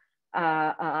 legal,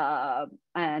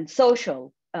 and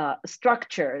social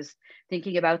structures,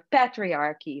 thinking about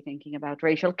patriarchy, thinking about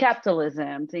racial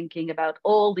capitalism, thinking about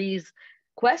all these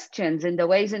questions in the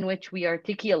ways in which we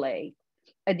articulate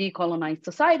a decolonized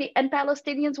society. And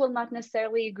Palestinians will not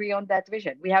necessarily agree on that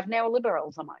vision. We have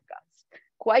neoliberals among us,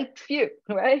 quite few,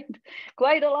 right?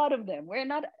 Quite a lot of them. We're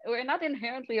not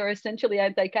inherently or essentially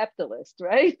anti-capitalist,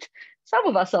 right? Some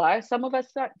of us are, some of us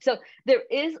aren't. So there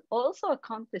is also a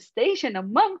contestation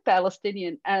among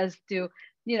Palestinians as to,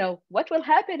 you know, what will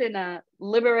happen in a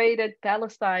liberated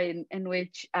Palestine in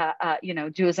which, you know,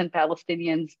 Jews and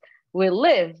Palestinians will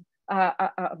live.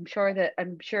 I'm sure that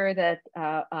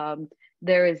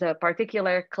there is a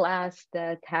particular class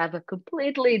that have a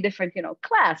completely different, you know,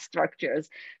 class structures,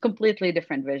 completely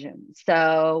different visions.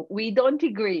 So we don't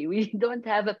agree. We don't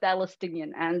have a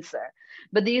Palestinian answer.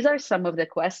 But these are some of the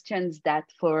questions that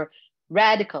for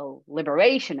radical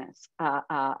liberationist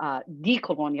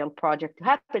decolonial project to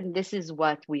happen, this is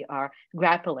what we are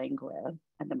grappling with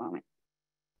at the moment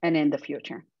and in the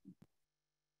future.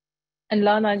 And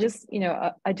Lana, I just, you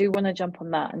know, I do want to jump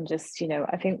on that and just, you know,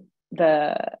 I think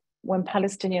when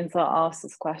Palestinians are asked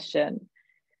this question,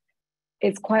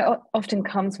 it's quite often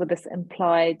comes with this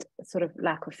implied sort of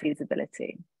lack of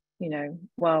feasibility. You know,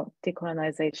 well,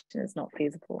 decolonization is not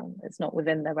feasible. It's not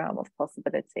within the realm of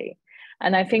possibility.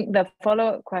 And I think the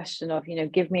follow-up question of, you know,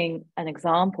 give me an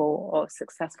example of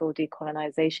successful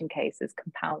decolonization cases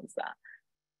compounds that.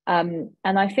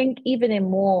 And I think even in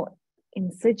more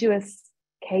insidious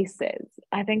cases,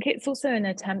 I think it's also an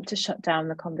attempt to shut down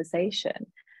the conversation.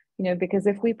 You know, because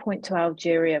if we point to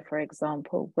Algeria, for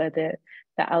example, where the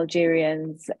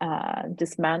Algerians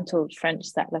dismantled French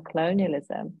settler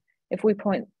colonialism, if we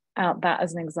point out that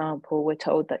as an example, we're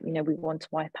told that, you know, we want to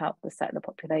wipe out the settler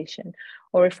population.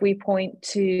 Or if we point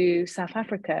to South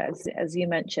Africa, as you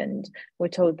mentioned, we're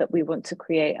told that we want to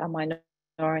create a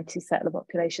minority settler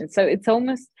population. So it's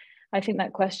almost, I think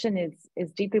that question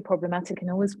is deeply problematic and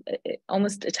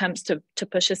almost attempts to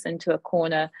push us into a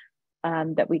corner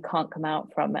that we can't come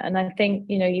out from. And I think,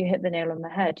 you know, you hit the nail on the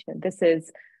head. You know, this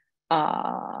is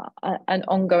an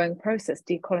ongoing process.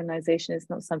 Decolonization is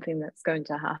not something that's going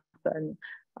to happen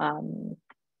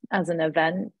as an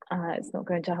event. It's not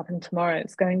going to happen tomorrow.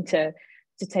 It's going to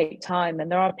take time.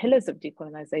 And there are pillars of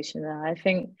decolonization. And I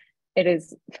think it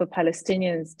is for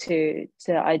Palestinians to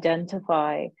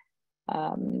identify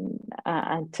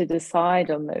and to decide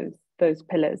on those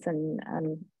pillars.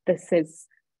 And this is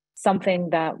something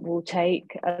that will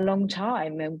take a long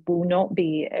time and will not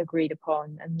be agreed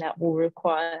upon, and that will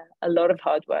require a lot of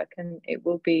hard work, and it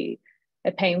will be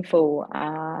a painful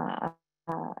and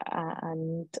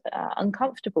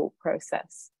uncomfortable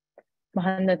process.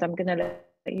 Mohammed, I'm going to let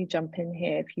you jump in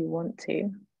here if you want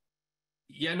to.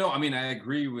 Yeah, no, I mean, I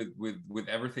agree with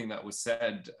everything that was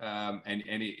said, and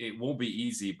it won't be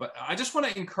easy, but I just want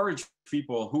to encourage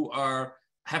people who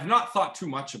have not thought too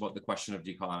much about the question of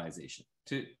decolonization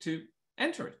to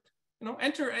enter it. You know,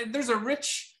 there's a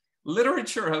rich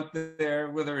literature out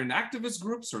there, whether in activist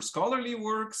groups or scholarly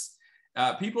works.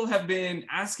 People have been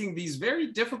asking these very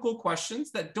difficult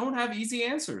questions that don't have easy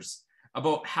answers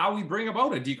about how we bring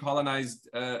about a decolonized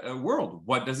world.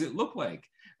 What does it look like?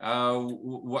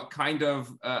 What kind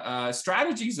of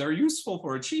strategies are useful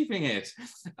for achieving it?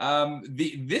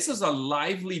 This is a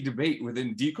lively debate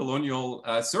within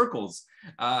decolonial circles.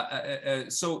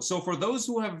 So for those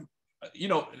who have, you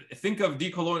know, think of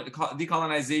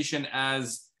decolonization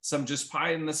as some just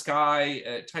pie in the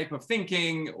sky type of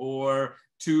thinking, or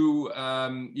too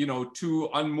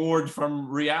unmoored from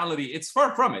reality. It's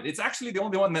far from it. It's actually the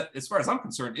only one that, as far as I'm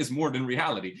concerned, is moored in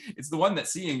reality. It's the one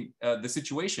that's seeing the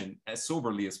situation as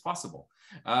soberly as possible,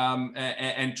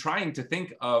 and trying to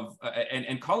think of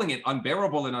and calling it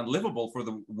unbearable and unlivable for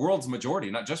the world's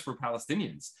majority, not just for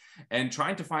Palestinians, and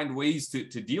trying to find ways to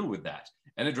deal with that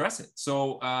and address it.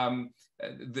 So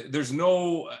there's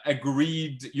no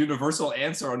agreed universal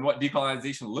answer on what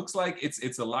decolonization looks like.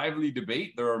 It's a lively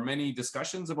debate. There are many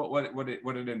discussions about what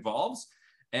it involves,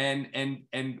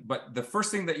 but the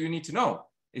first thing that you need to know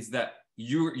is that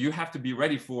you have to be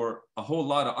ready for a whole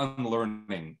lot of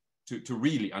unlearning to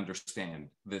really understand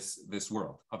this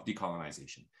world of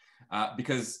decolonization,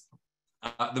 because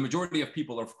the majority of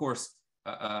people are, of course,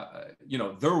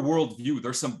 their worldview,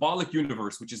 their symbolic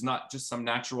universe, which is not just some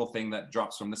natural thing that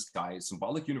drops from the sky.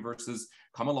 Symbolic universes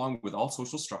come along with all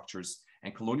social structures,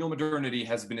 and colonial modernity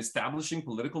has been establishing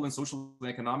political and social and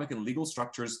economic and legal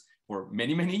structures for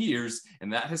many, many years.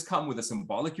 And that has come with a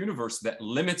symbolic universe that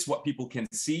limits what people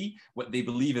can see, what they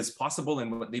believe is possible,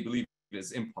 and what they believe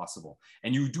is impossible.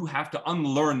 And you do have to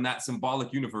unlearn that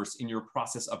symbolic universe in your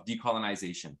process of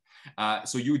decolonization.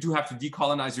 So you do have to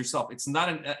decolonize yourself. It's not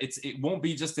it won't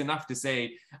be just enough to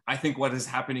say, I think what is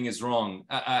happening is wrong.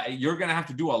 You're going to have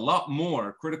to do a lot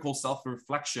more critical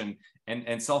self-reflection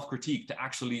and self-critique to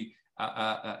actually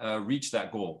reach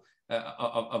that goal.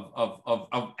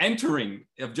 Of entering,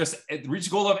 of just reach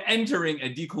the goal of entering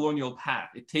a decolonial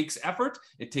path. It takes effort,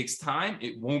 it takes time,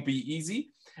 it won't be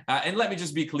easy. And let me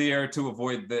just be clear to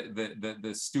avoid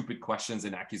the stupid questions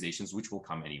and accusations, which will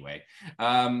come anyway.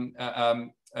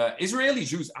 Israeli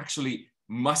Jews actually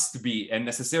must be and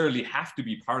necessarily have to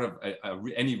be part of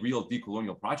any real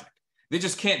decolonial project. They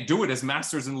just can't do it as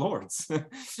masters and lords.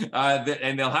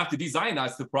 And they'll have to design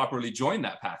us to properly join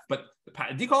that path. But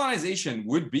decolonization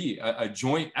would be a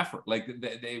joint effort. Like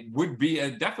they would be a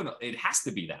definite, it has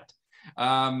to be that.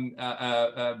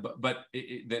 But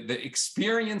the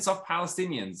experience of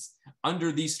Palestinians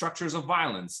under these structures of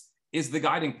violence is the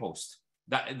guiding post.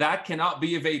 That cannot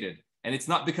be evaded. And it's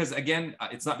not because, again,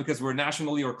 it's not because we're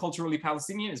nationally or culturally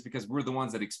Palestinian, it's because we're the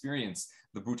ones that experience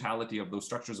the brutality of those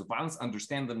structures of violence,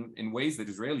 understand them in ways that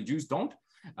Israeli Jews don't,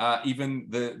 even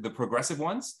the progressive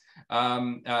ones,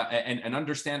 and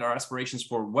understand our aspirations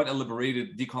for what a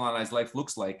liberated, decolonized life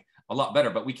looks like a lot better.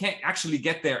 But we can't actually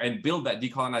get there and build that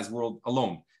decolonized world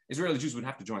alone. Israeli Jews would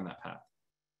have to join that path.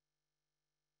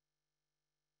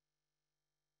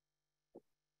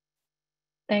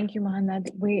 Thank you,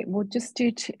 Mohammed. We will just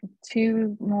do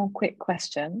two more quick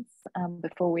questions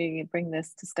before we bring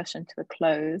this discussion to a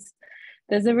close.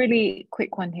 There's a really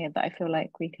quick one here that I feel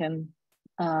like we can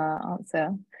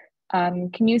answer.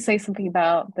 Can you say something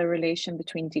about the relation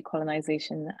between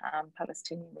decolonization and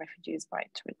Palestinian refugees' right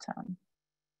to return?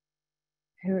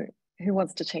 Who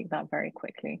wants to take that very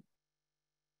quickly?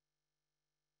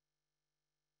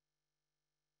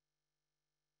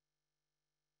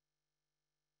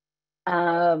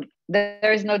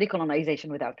 There is no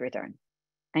decolonization without return.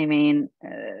 I mean,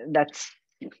 that's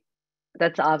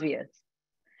obvious.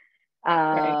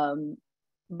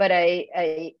 But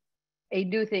I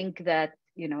do think that,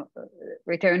 you know,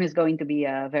 return is going to be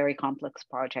a very complex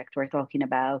project. We're talking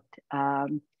about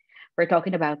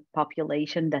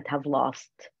population that have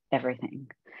lost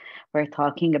everything. We're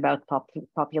talking about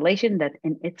population that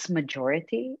in its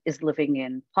majority is living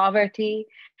in poverty,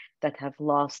 that have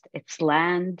lost its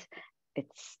land,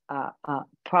 its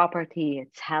property,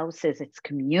 its houses, its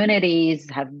communities,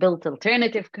 have built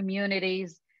alternative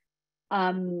communities.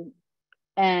 And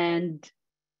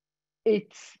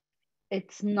it's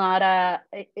not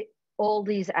all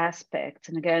these aspects.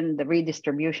 And again, the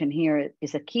redistribution here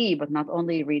is a key, but not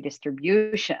only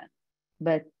redistribution,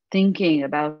 but thinking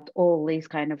about all these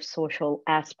kind of social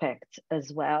aspects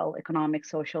as well, economic,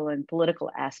 social, and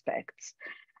political aspects.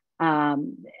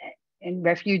 And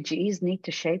refugees need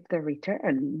to shape their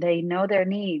return. They know their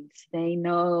needs. They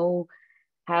know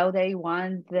how they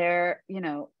want their, you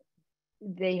know,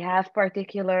 they have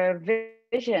particular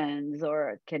visions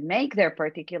or can make their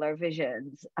particular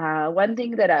visions. One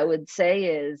thing that I would say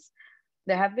is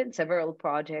there have been several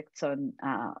projects on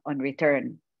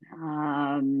return.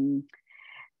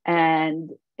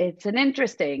 And it's an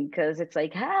interesting, because it's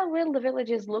like, how will the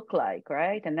villages look like,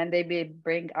 right? And then they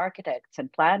bring architects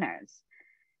and planners.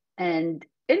 And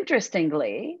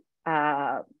interestingly,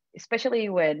 especially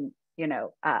when, you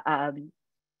know,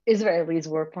 Israelis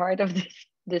were part of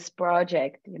this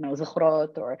project, you know,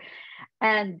 Zukhrot,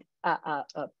 and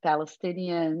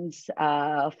Palestinians,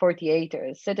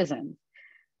 48ers, citizens.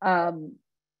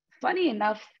 Funny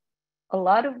enough, a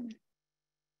lot of,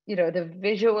 you know, the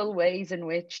visual ways in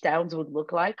which towns would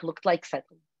looked like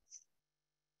settlements.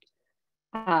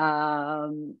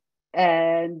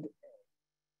 And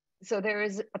so there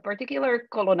is a particular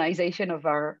colonization of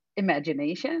our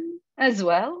imagination as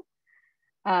well.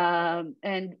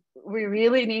 And we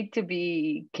really need to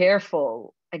be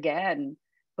careful, again,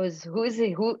 because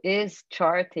who is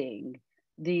charting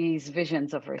these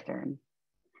visions of return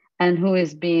and who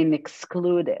is being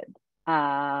excluded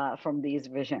from these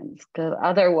visions, because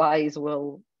otherwise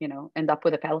we'll, you know, end up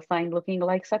with a Palestine looking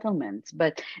like settlements.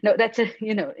 But no, that's a,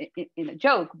 you know, in a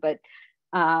joke, but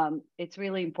it's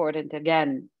really important,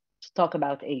 again, to talk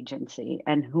about agency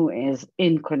and who is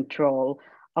in control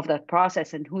of that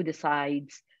process and who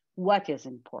decides what is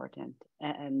important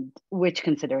and which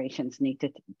considerations need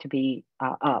to be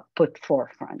put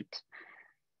forefront.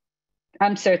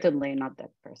 I'm certainly not that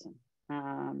person.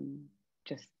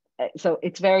 So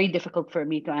it's very difficult for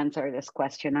me to answer this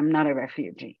question. I'm not a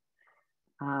refugee.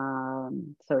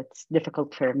 So it's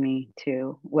difficult for me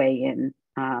to weigh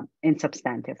in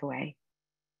substantive way.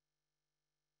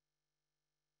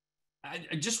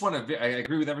 I just want to, I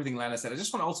agree with everything Lana said. I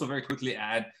just want to also very quickly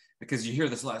add, because you hear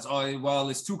this a lot, oh, well,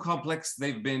 it's too complex.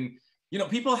 They've been, you know,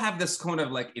 people have this kind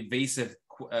of like evasive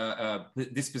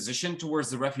disposition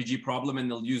towards the refugee problem, and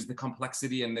they'll use the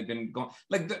complexity, and they've been going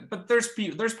like, but there's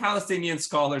Palestinian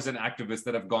scholars and activists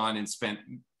that have gone and spent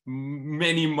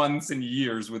many months and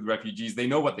years with refugees. They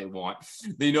know what they want.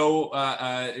 They know,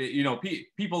 you know,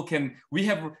 people can, we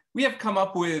have come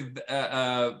up with,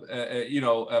 you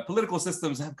know, political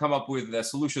systems have come up with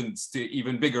solutions to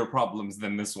even bigger problems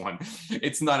than this one.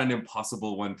 It's not an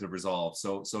impossible one to resolve.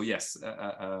 So yes,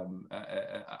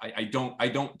 I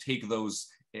don't take those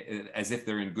as if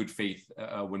they're in good faith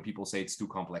when people say it's too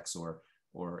complex or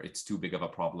it's too big of a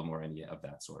problem or any of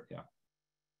that sort. Yeah.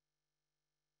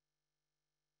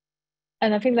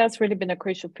 And I think that's really been a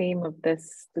crucial theme of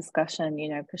this discussion, you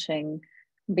know, pushing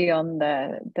beyond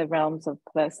the realms of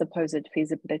the supposed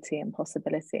feasibility and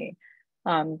possibility,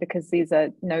 because these are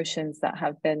notions that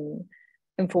have been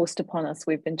enforced upon us.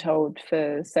 We've been told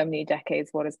for so many decades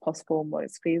what is possible and what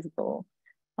is feasible,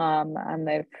 and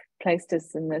they've placed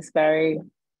us in this very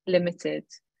limited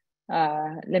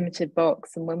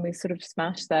box. And when we sort of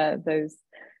smash those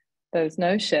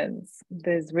notions,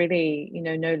 there's really, you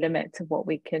know, no limit to what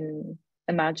we can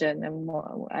imagine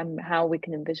and how we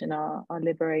can envision our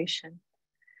liberation.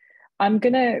 I'm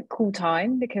gonna call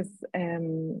time because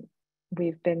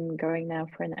we've been going now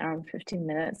for an hour and 15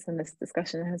 minutes, and this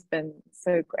discussion has been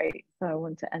so great. So I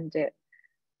want to end it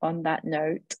on that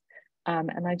note.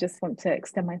 And I just want to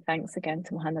extend my thanks again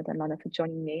to Mohammed and Lana for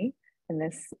joining me in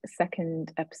this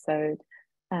second episode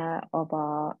of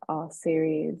our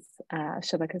series,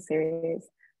 Shabaka series,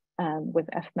 with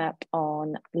FMEP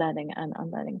on learning and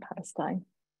unlearning Palestine.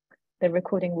 The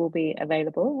recording will be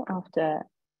available after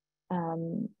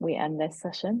we end this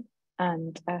session,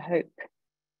 and I hope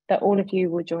that all of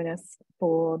you will join us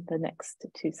for the next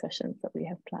 2 sessions that we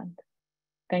have planned.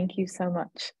 Thank you so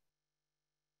much.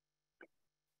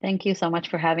 Thank you so much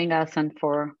for having us, and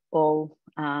for all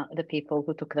the people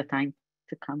who took the time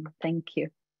to come. Thank you.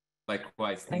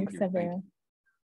 Likewise. Thanks, everyone.